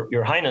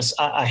 your Highness,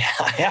 I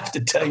have to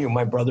tell you,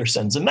 my brother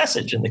sends a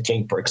message." And the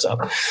king perks up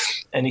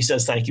and he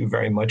says, "Thank you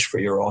very much for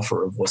your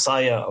offer of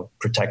wasaya, of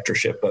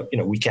protectorship, but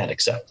we can't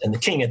accept." And the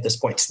king at this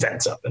point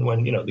stands up. And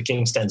when the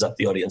king stands up,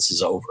 the audience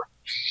is over.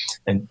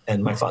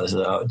 And my father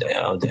said, "Oh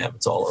damn,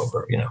 it's all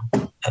over.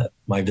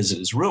 My visit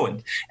is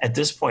ruined." At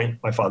this point,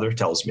 my father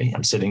tells me,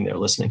 I'm sitting there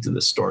listening to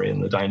this story in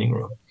the dining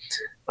room.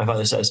 My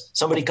father says,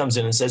 somebody comes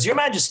in and says, "Your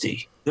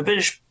Majesty, the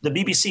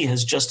BBC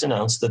has just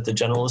announced that the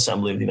General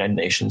Assembly of the United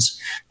Nations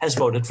has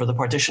voted for the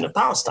partition of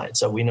Palestine."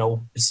 So we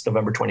know it's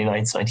November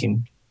 29th,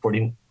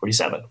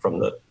 1947 from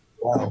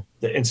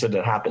the incident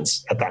that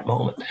happens at that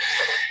moment.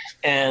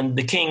 And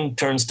the king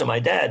turns to my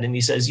dad and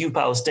he says, "You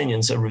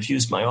Palestinians have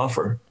refused my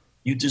offer.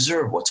 You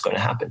deserve what's going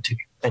to happen to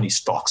you." And he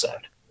stalks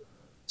out.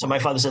 So my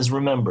father says,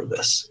 "Remember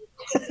this."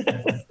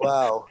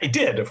 Wow. I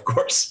did, of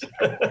course.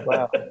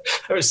 Wow.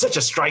 It was such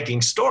a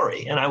striking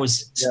story. And I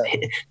was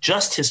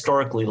just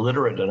historically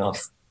literate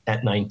enough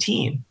at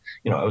 19.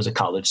 I was a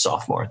college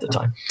sophomore at the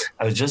time.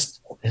 I was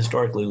just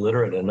historically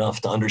literate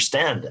enough to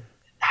understand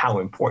how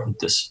important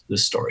this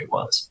story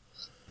was.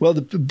 Well,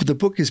 the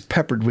book is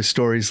peppered with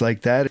stories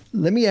like that.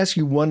 Let me ask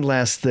you one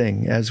last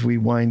thing as we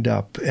wind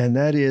up, and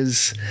that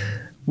is,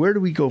 where do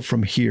we go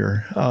from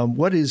here?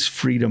 What is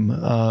freedom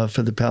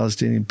for the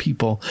Palestinian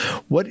people?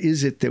 What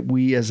is it that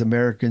we as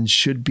Americans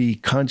should be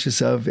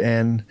conscious of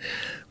and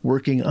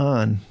working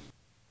on?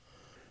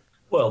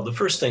 Well, the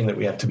first thing that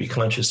we have to be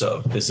conscious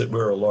of is that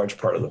we're a large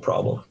part of the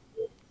problem.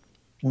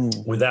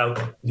 Without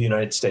the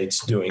United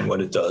States doing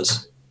what it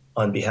does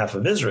on behalf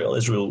of Israel,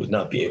 Israel would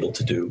not be able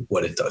to do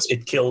what it does.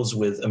 It kills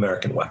with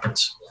American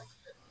weapons.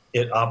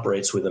 It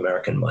operates with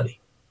American money.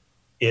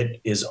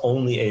 It is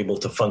only able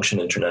to function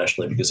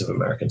internationally because of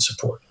American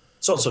support.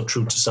 It's also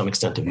true to some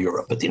extent of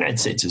Europe, but the United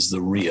States is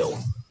the real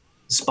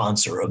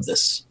sponsor of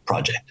this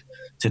project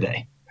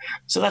today.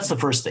 So that's the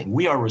first thing.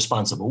 We are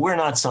responsible. We're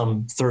not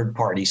some third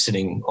party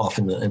sitting off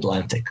in the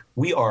Atlantic.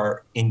 We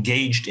are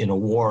engaged in a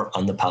war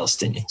on the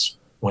Palestinians.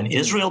 When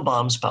Israel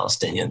bombs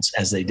Palestinians,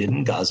 as they did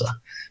in Gaza,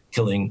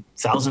 killing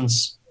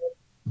thousands,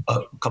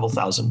 a couple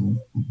thousand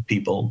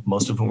people,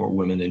 most of whom were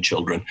women and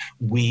children,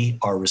 we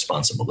are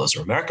responsible. Those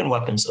are American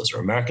weapons. That's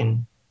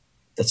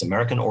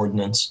American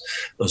ordnance.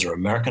 Those are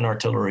American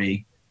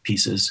artillery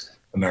pieces,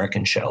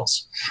 American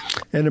shells.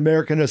 And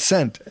American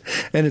assent.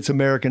 And it's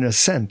American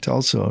assent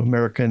also,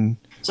 American.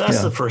 So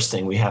that's the first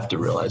thing we have to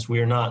realize.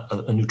 We are not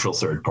a neutral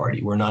third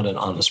party. We're not an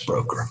honest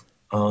broker.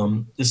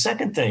 The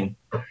second thing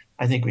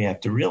I think we have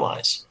to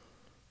realize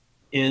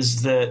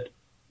is that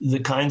the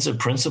kinds of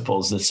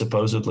principles that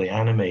supposedly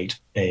animate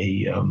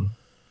a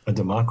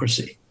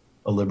democracy,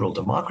 a liberal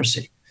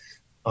democracy,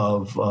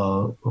 of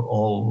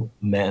all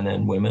men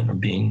and women are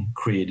being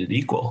created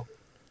equal,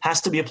 has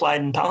to be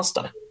applied in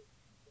Palestine.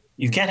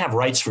 You can't have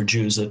rights for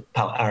Jews that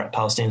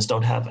Palestinians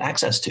don't have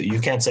access to. You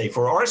can't say,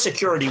 for our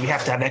security, we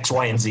have to have X,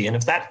 Y, and Z. And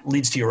if that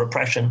leads to your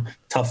oppression,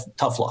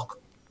 tough luck.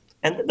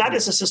 And that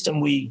is a system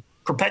we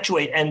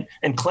perpetuate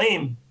and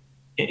claim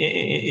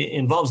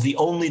involves the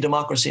only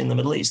democracy in the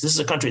Middle East. This is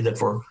a country that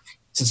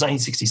since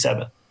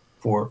 1967,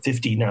 for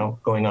 50 now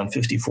going on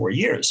 54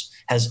 years,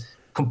 has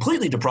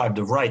completely deprived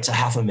of rights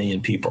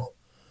 500,000 people.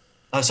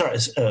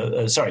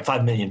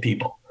 5 million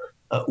people.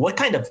 What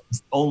kind of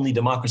only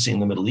democracy in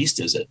the Middle East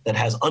is it that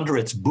has under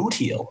its boot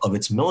heel of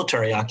its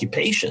military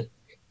occupation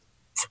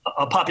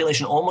a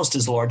population almost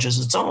as large as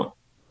its own?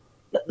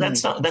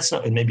 That's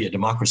not maybe a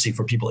democracy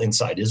for people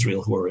inside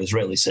Israel who are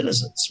Israeli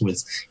citizens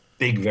with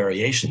big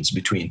variations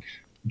between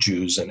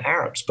Jews and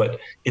Arabs, but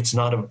it's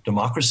not a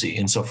democracy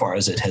insofar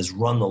as it has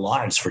run the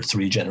lives for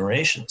 3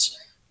 generations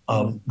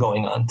of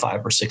going on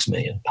 5 or 6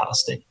 million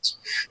Palestinians.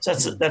 So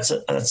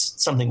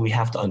that's something we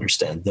have to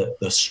understand.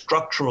 The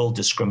structural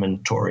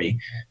discriminatory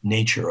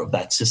nature of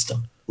that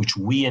system, which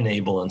we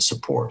enable and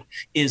support,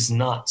 is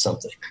not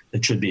something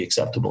that should be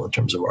acceptable in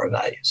terms of our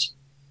values.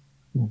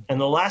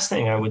 And the last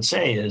thing I would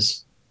say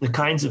is the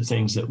kinds of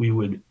things that we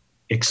would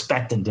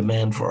expect and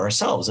demand for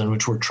ourselves, and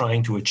which we're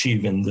trying to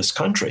achieve in this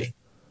country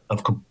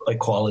of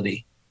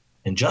equality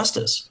and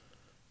justice,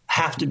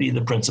 have to be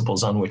the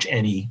principles on which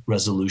any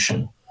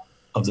resolution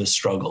of this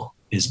struggle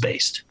is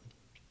based.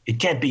 It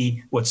can't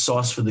be what's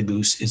sauce for the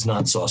goose is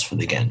not sauce for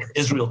the gander.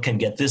 Israel can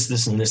get this,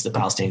 this, and this. The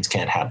Palestinians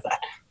can't have that.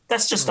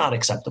 That's just not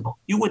acceptable.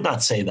 You would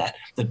not say that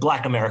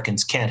Black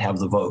Americans can't have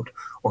the vote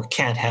or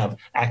can't have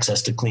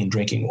access to clean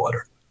drinking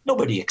water.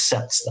 Nobody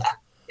accepts that.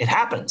 It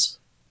happens,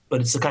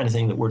 but it's the kind of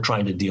thing that we're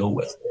trying to deal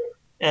with.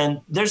 And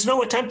there's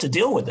no attempt to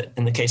deal with it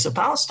in the case of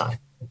Palestine.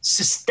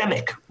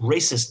 Systemic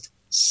racist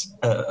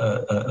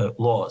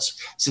laws,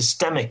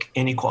 systemic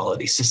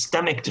inequality,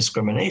 systemic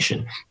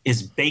discrimination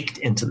is baked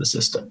into the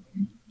system.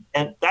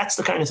 And that's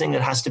the kind of thing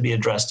that has to be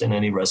addressed in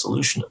any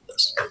resolution of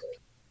this.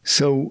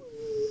 So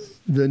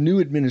the new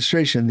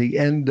administration, the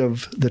end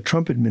of the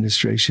Trump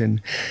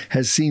administration,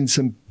 has seen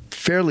some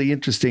fairly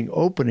interesting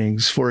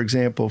openings, for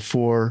example,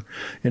 for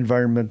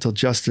environmental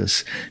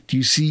justice. Do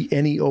you see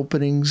any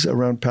openings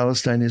around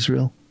Palestine,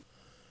 Israel?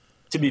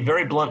 To be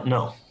very blunt,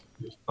 no.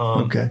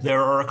 Okay.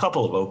 There are a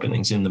couple of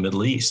openings in the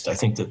Middle East. I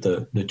think that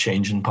the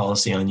change in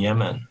policy on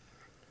Yemen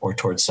or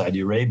towards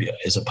Saudi Arabia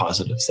is a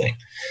positive thing.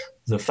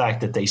 The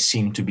fact that they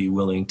seem to be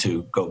willing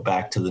to go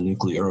back to the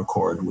nuclear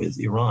accord with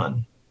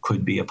Iran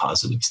could be a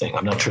positive thing.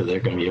 I'm not sure they're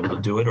going to be able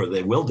to do it or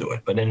they will do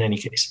it. But in any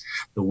case,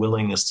 the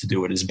willingness to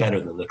do it is better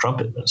than the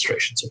Trump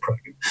administration's approach.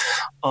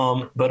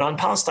 But on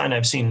Palestine,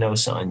 I've seen no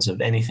signs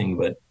of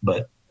anything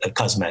but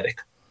cosmetic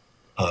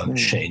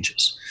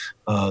changes.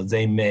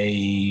 They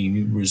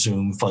may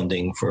resume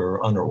funding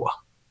for UNRWA.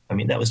 I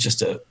mean, that was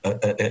just a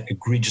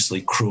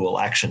egregiously cruel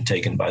action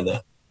taken by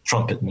the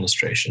Trump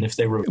administration. If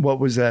they were, what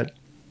was that?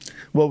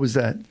 What was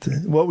that?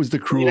 What was the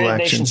cruel action? The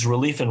United Nations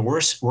Relief and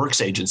Works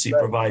Agency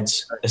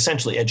provides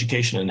essentially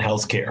education and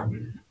health care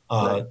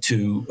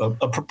to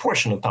a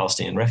proportion of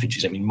Palestinian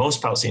refugees. I mean,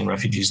 most Palestinian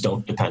refugees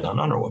don't depend on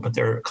UNRWA, but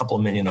there are a couple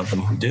of million of them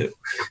who do.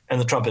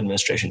 And the Trump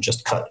administration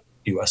just cut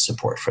U.S.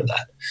 support for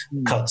that,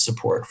 cut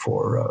support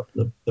for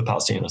the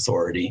Palestinian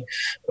Authority,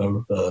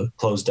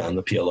 closed down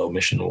the PLO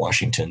mission in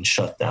Washington,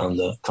 shut down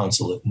the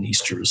consulate in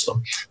East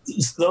Jerusalem.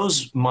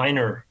 Those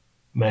minor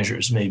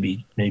measures may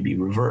be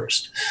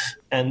reversed,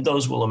 and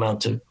those will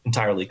amount to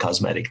entirely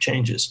cosmetic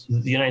changes.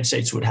 The United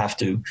States would have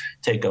to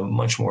take a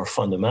much more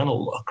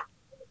fundamental look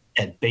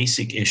at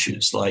basic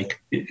issues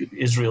like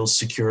Israel's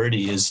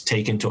security is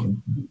taken to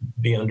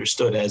be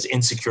understood as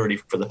insecurity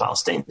for the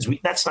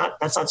Palestinians. That's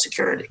not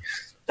security.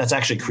 That's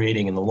actually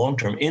creating in the long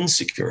term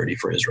insecurity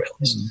for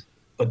Israelis.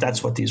 But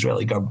that's what the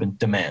Israeli government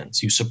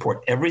demands. You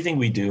support everything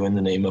we do in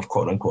the name of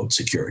quote unquote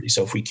security.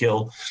 So if we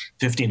kill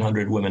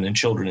 1,500 women and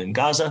children in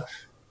Gaza,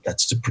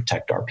 that's to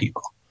protect our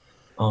people,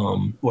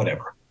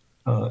 whatever,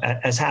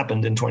 as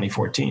happened in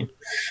 2014.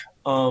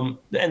 And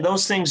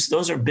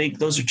those are big,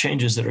 those are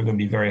changes that are going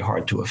to be very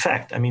hard to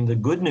effect. I mean, the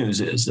good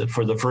news is that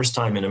for the first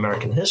time in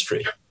American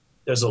history,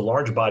 there's a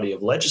large body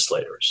of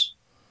legislators,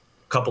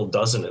 a couple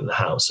dozen in the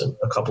House and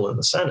a couple in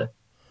the Senate,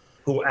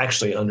 who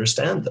actually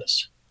understand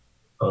this.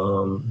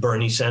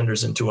 Bernie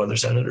Sanders and two other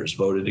senators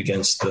voted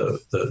against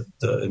the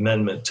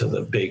amendment to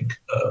the big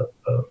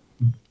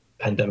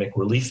pandemic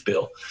relief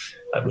bill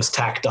that was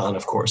tacked on,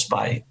 of course,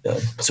 by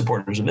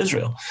supporters of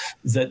Israel,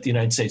 that the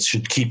United States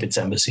should keep its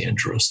embassy in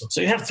Jerusalem.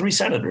 So you have three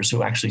senators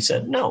who actually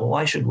said, no,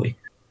 why should we?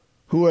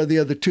 Who are the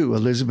other two?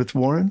 Elizabeth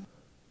Warren?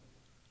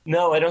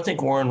 No, I don't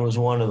think Warren was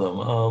one of them.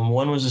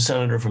 One was a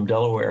senator from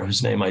Delaware,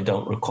 whose name I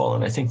don't recall,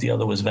 and I think the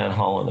other was Van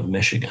Hollen of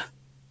Michigan.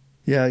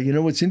 Yeah, you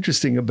know what's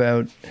interesting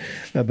about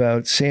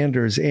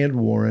Sanders and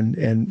Warren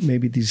and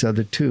maybe these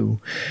other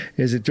two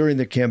is that during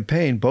the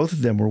campaign, both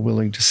of them were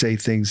willing to say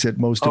things that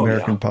most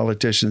American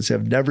politicians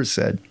have never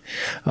said.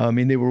 I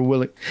mean, they were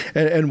willing.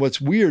 And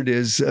what's weird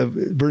is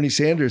Bernie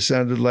Sanders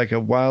sounded like a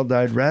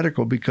wild-eyed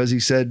radical because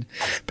he said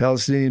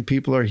Palestinian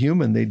people are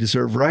human, they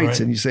deserve rights. Right.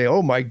 And you say,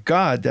 oh my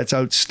God, that's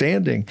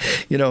outstanding.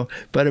 You know,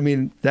 but I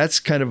mean, that's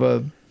kind of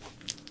a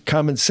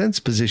common sense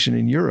position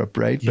in Europe,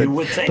 right? You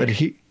would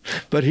think.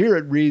 But here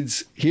it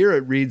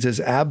reads as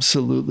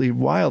absolutely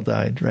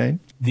wild-eyed, right?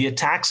 The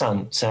attacks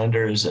on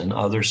Sanders and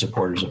other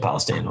supporters of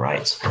Palestinian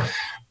rights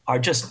are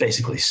just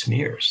basically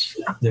smears.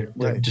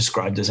 They're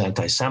described as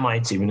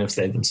anti-Semites, even if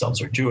they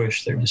themselves are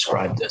Jewish. They're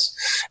described as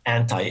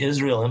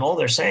anti-Israel. And all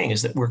they're saying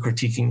is that we're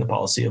critiquing the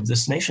policy of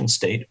this nation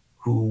state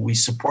who we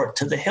support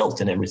to the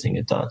hilt in everything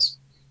it does.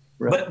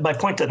 Right. But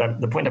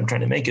the point I'm trying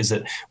to make is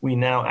that we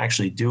now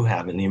actually do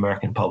have in the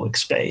American public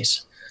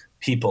space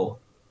people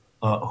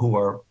who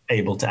are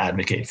able to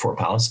advocate for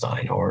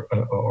Palestine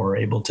or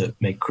able to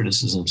make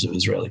criticisms of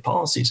Israeli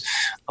policies.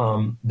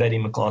 Betty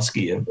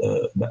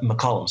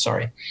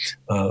McCollum,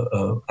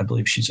 I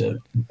believe she's a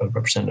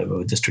representative of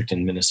a district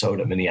in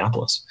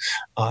Minneapolis,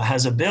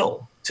 has a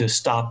bill to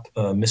stop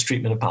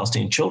mistreatment of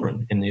Palestinian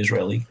children in the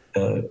Israeli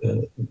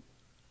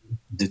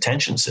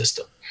detention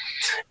system.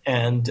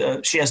 And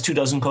she has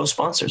 24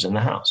 co-sponsors in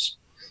the House.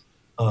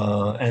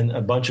 And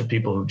a bunch of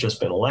people who've just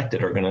been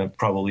elected are going to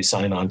probably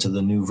sign on to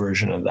the new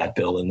version of that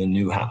bill in the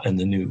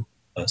new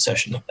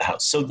session of the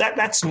House. So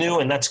that's new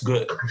and that's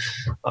good.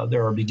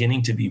 There are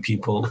beginning to be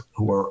people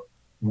who are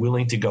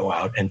willing to go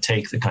out and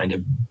take the kind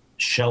of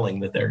shelling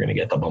that they're going to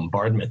get, the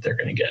bombardment they're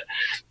going to get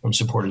from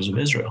supporters of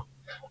Israel,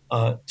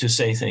 to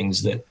say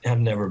things that have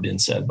never been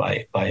said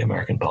by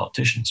American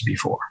politicians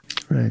before.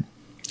 Right.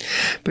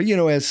 But,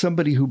 as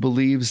somebody who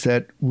believes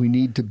that we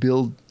need to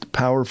build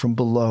power from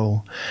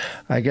below,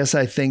 I guess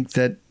I think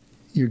that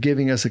you're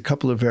giving us a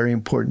couple of very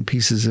important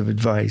pieces of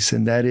advice,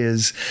 and that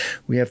is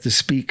we have to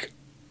speak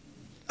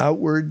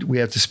outward, we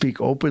have to speak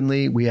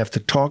openly, we have to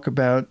talk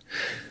about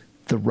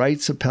the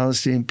rights of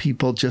Palestinian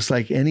people just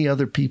like any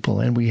other people,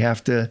 and we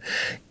have to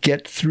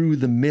get through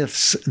the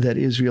myths that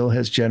Israel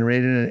has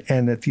generated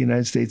and that the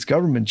United States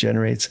government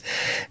generates.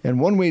 And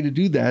one way to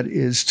do that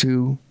is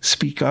to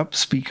speak up,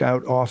 speak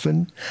out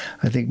often.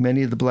 I think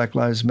many of the Black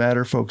Lives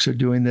Matter folks are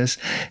doing this.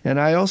 And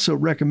I also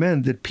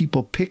recommend that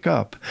people pick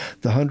up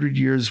the 100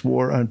 Years'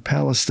 War on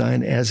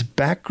Palestine as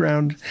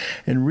background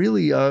and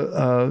really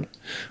a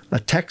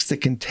text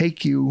that can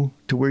take you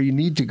to where you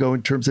need to go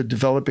in terms of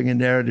developing a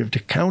narrative to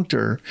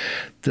counter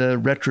the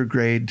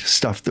retrograde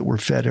stuff that we're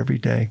fed every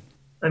day.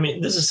 I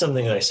mean, this is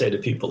something I say to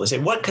people. They say,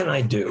 what can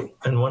I do?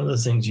 And one of the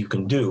things you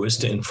can do is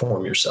to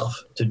inform yourself,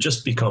 to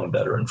just become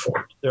better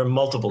informed. There are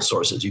multiple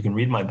sources. You can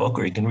read my book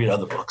or you can read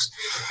other books.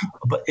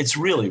 But it's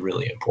really,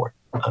 really important.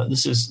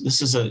 This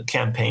is a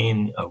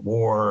campaign, a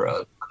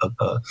war,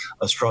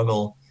 a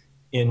struggle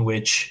in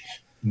which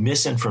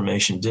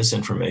misinformation,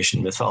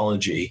 disinformation,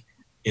 mythology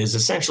is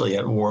essentially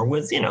at war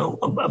with,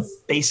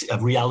 a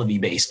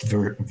reality-based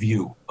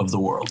view of the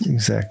world.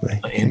 Exactly.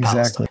 In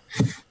Palestine.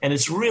 And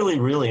it's really,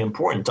 really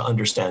important to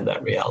understand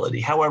that reality,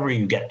 however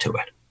you get to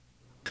it.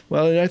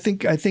 Well, and I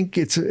think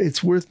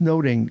it's worth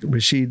noting,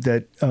 Rashid,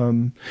 that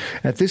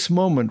at this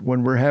moment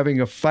when we're having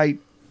a fight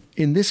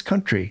in this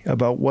country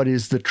about what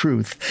is the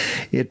truth,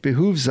 it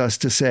behooves us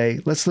to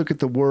say, let's look at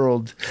the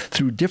world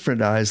through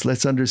different eyes.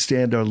 Let's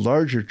understand our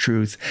larger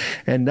truth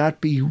and not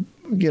be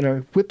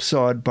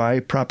whipsawed by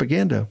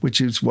propaganda,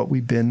 which is what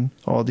we've been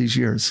all these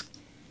years.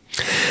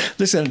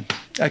 Listen,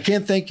 I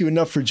can't thank you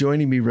enough for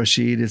joining me,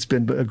 Rashid. It's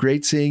been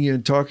great seeing you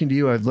and talking to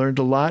you. I've learned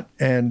a lot,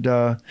 and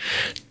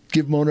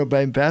give Mona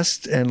my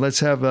best, and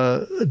let's have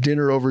a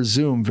dinner over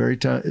Zoom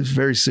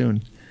very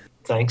soon.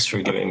 Thanks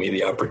for giving me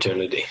the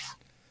opportunity.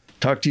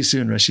 Talk to you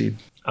soon, Rashid.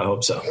 I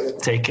hope so.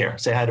 Take care.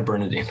 Say hi to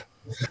Bernadine.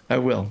 I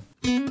will.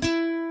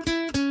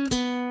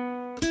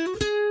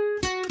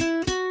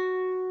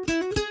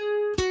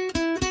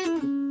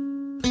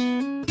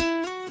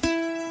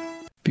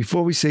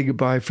 Before we say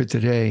goodbye for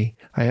today,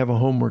 I have a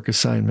homework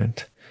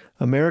assignment.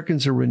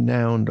 Americans are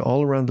renowned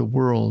all around the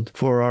world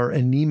for our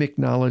anemic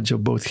knowledge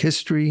of both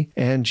history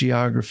and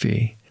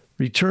geography.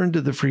 Return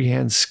to the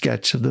freehand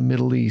sketch of the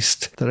Middle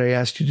East that I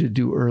asked you to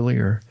do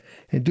earlier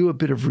and do a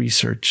bit of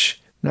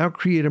research. Now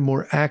create a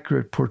more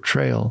accurate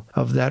portrayal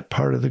of that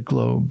part of the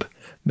globe.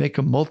 Make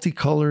a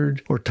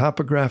multicolored or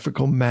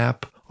topographical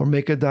map or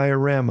make a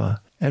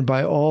diorama. And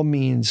by all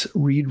means,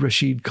 read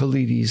Rashid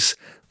Khalidi's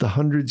The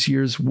 100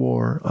 Years'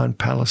 War on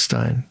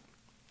Palestine.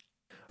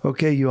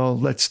 Okay, you all,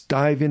 let's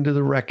dive into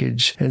the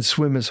wreckage and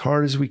swim as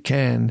hard as we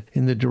can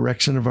in the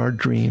direction of our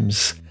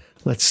dreams.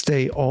 Let's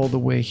stay all the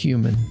way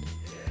human.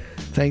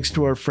 Thanks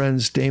to our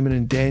friends Damon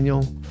and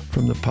Daniel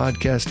from the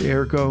podcast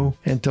Ergo,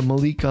 and to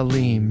Malik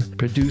Alim,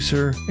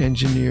 producer,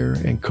 engineer,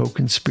 and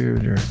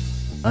co-conspirator.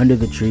 Under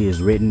the Tree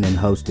is written and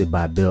hosted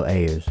by Bill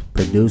Ayers,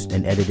 produced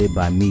and edited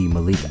by me,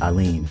 Malik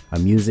Alim. Our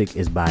music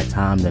is by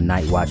Tom the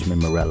Night Watchman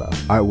Morello.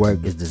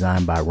 Artwork is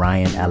designed by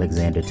Ryan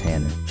Alexander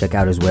Tanner. Check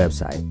out his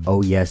website,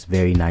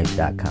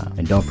 ohyesverynice.com.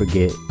 And don't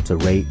forget to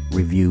rate,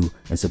 review,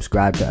 and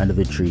subscribe to Under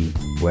the Tree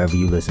wherever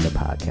you listen to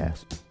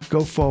podcasts.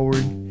 Go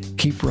forward,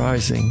 keep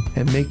rising,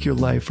 and make your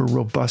life a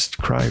robust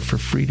cry for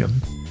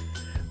freedom.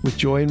 With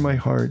joy in my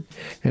heart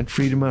and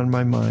freedom on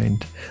my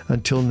mind,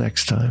 until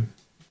next time.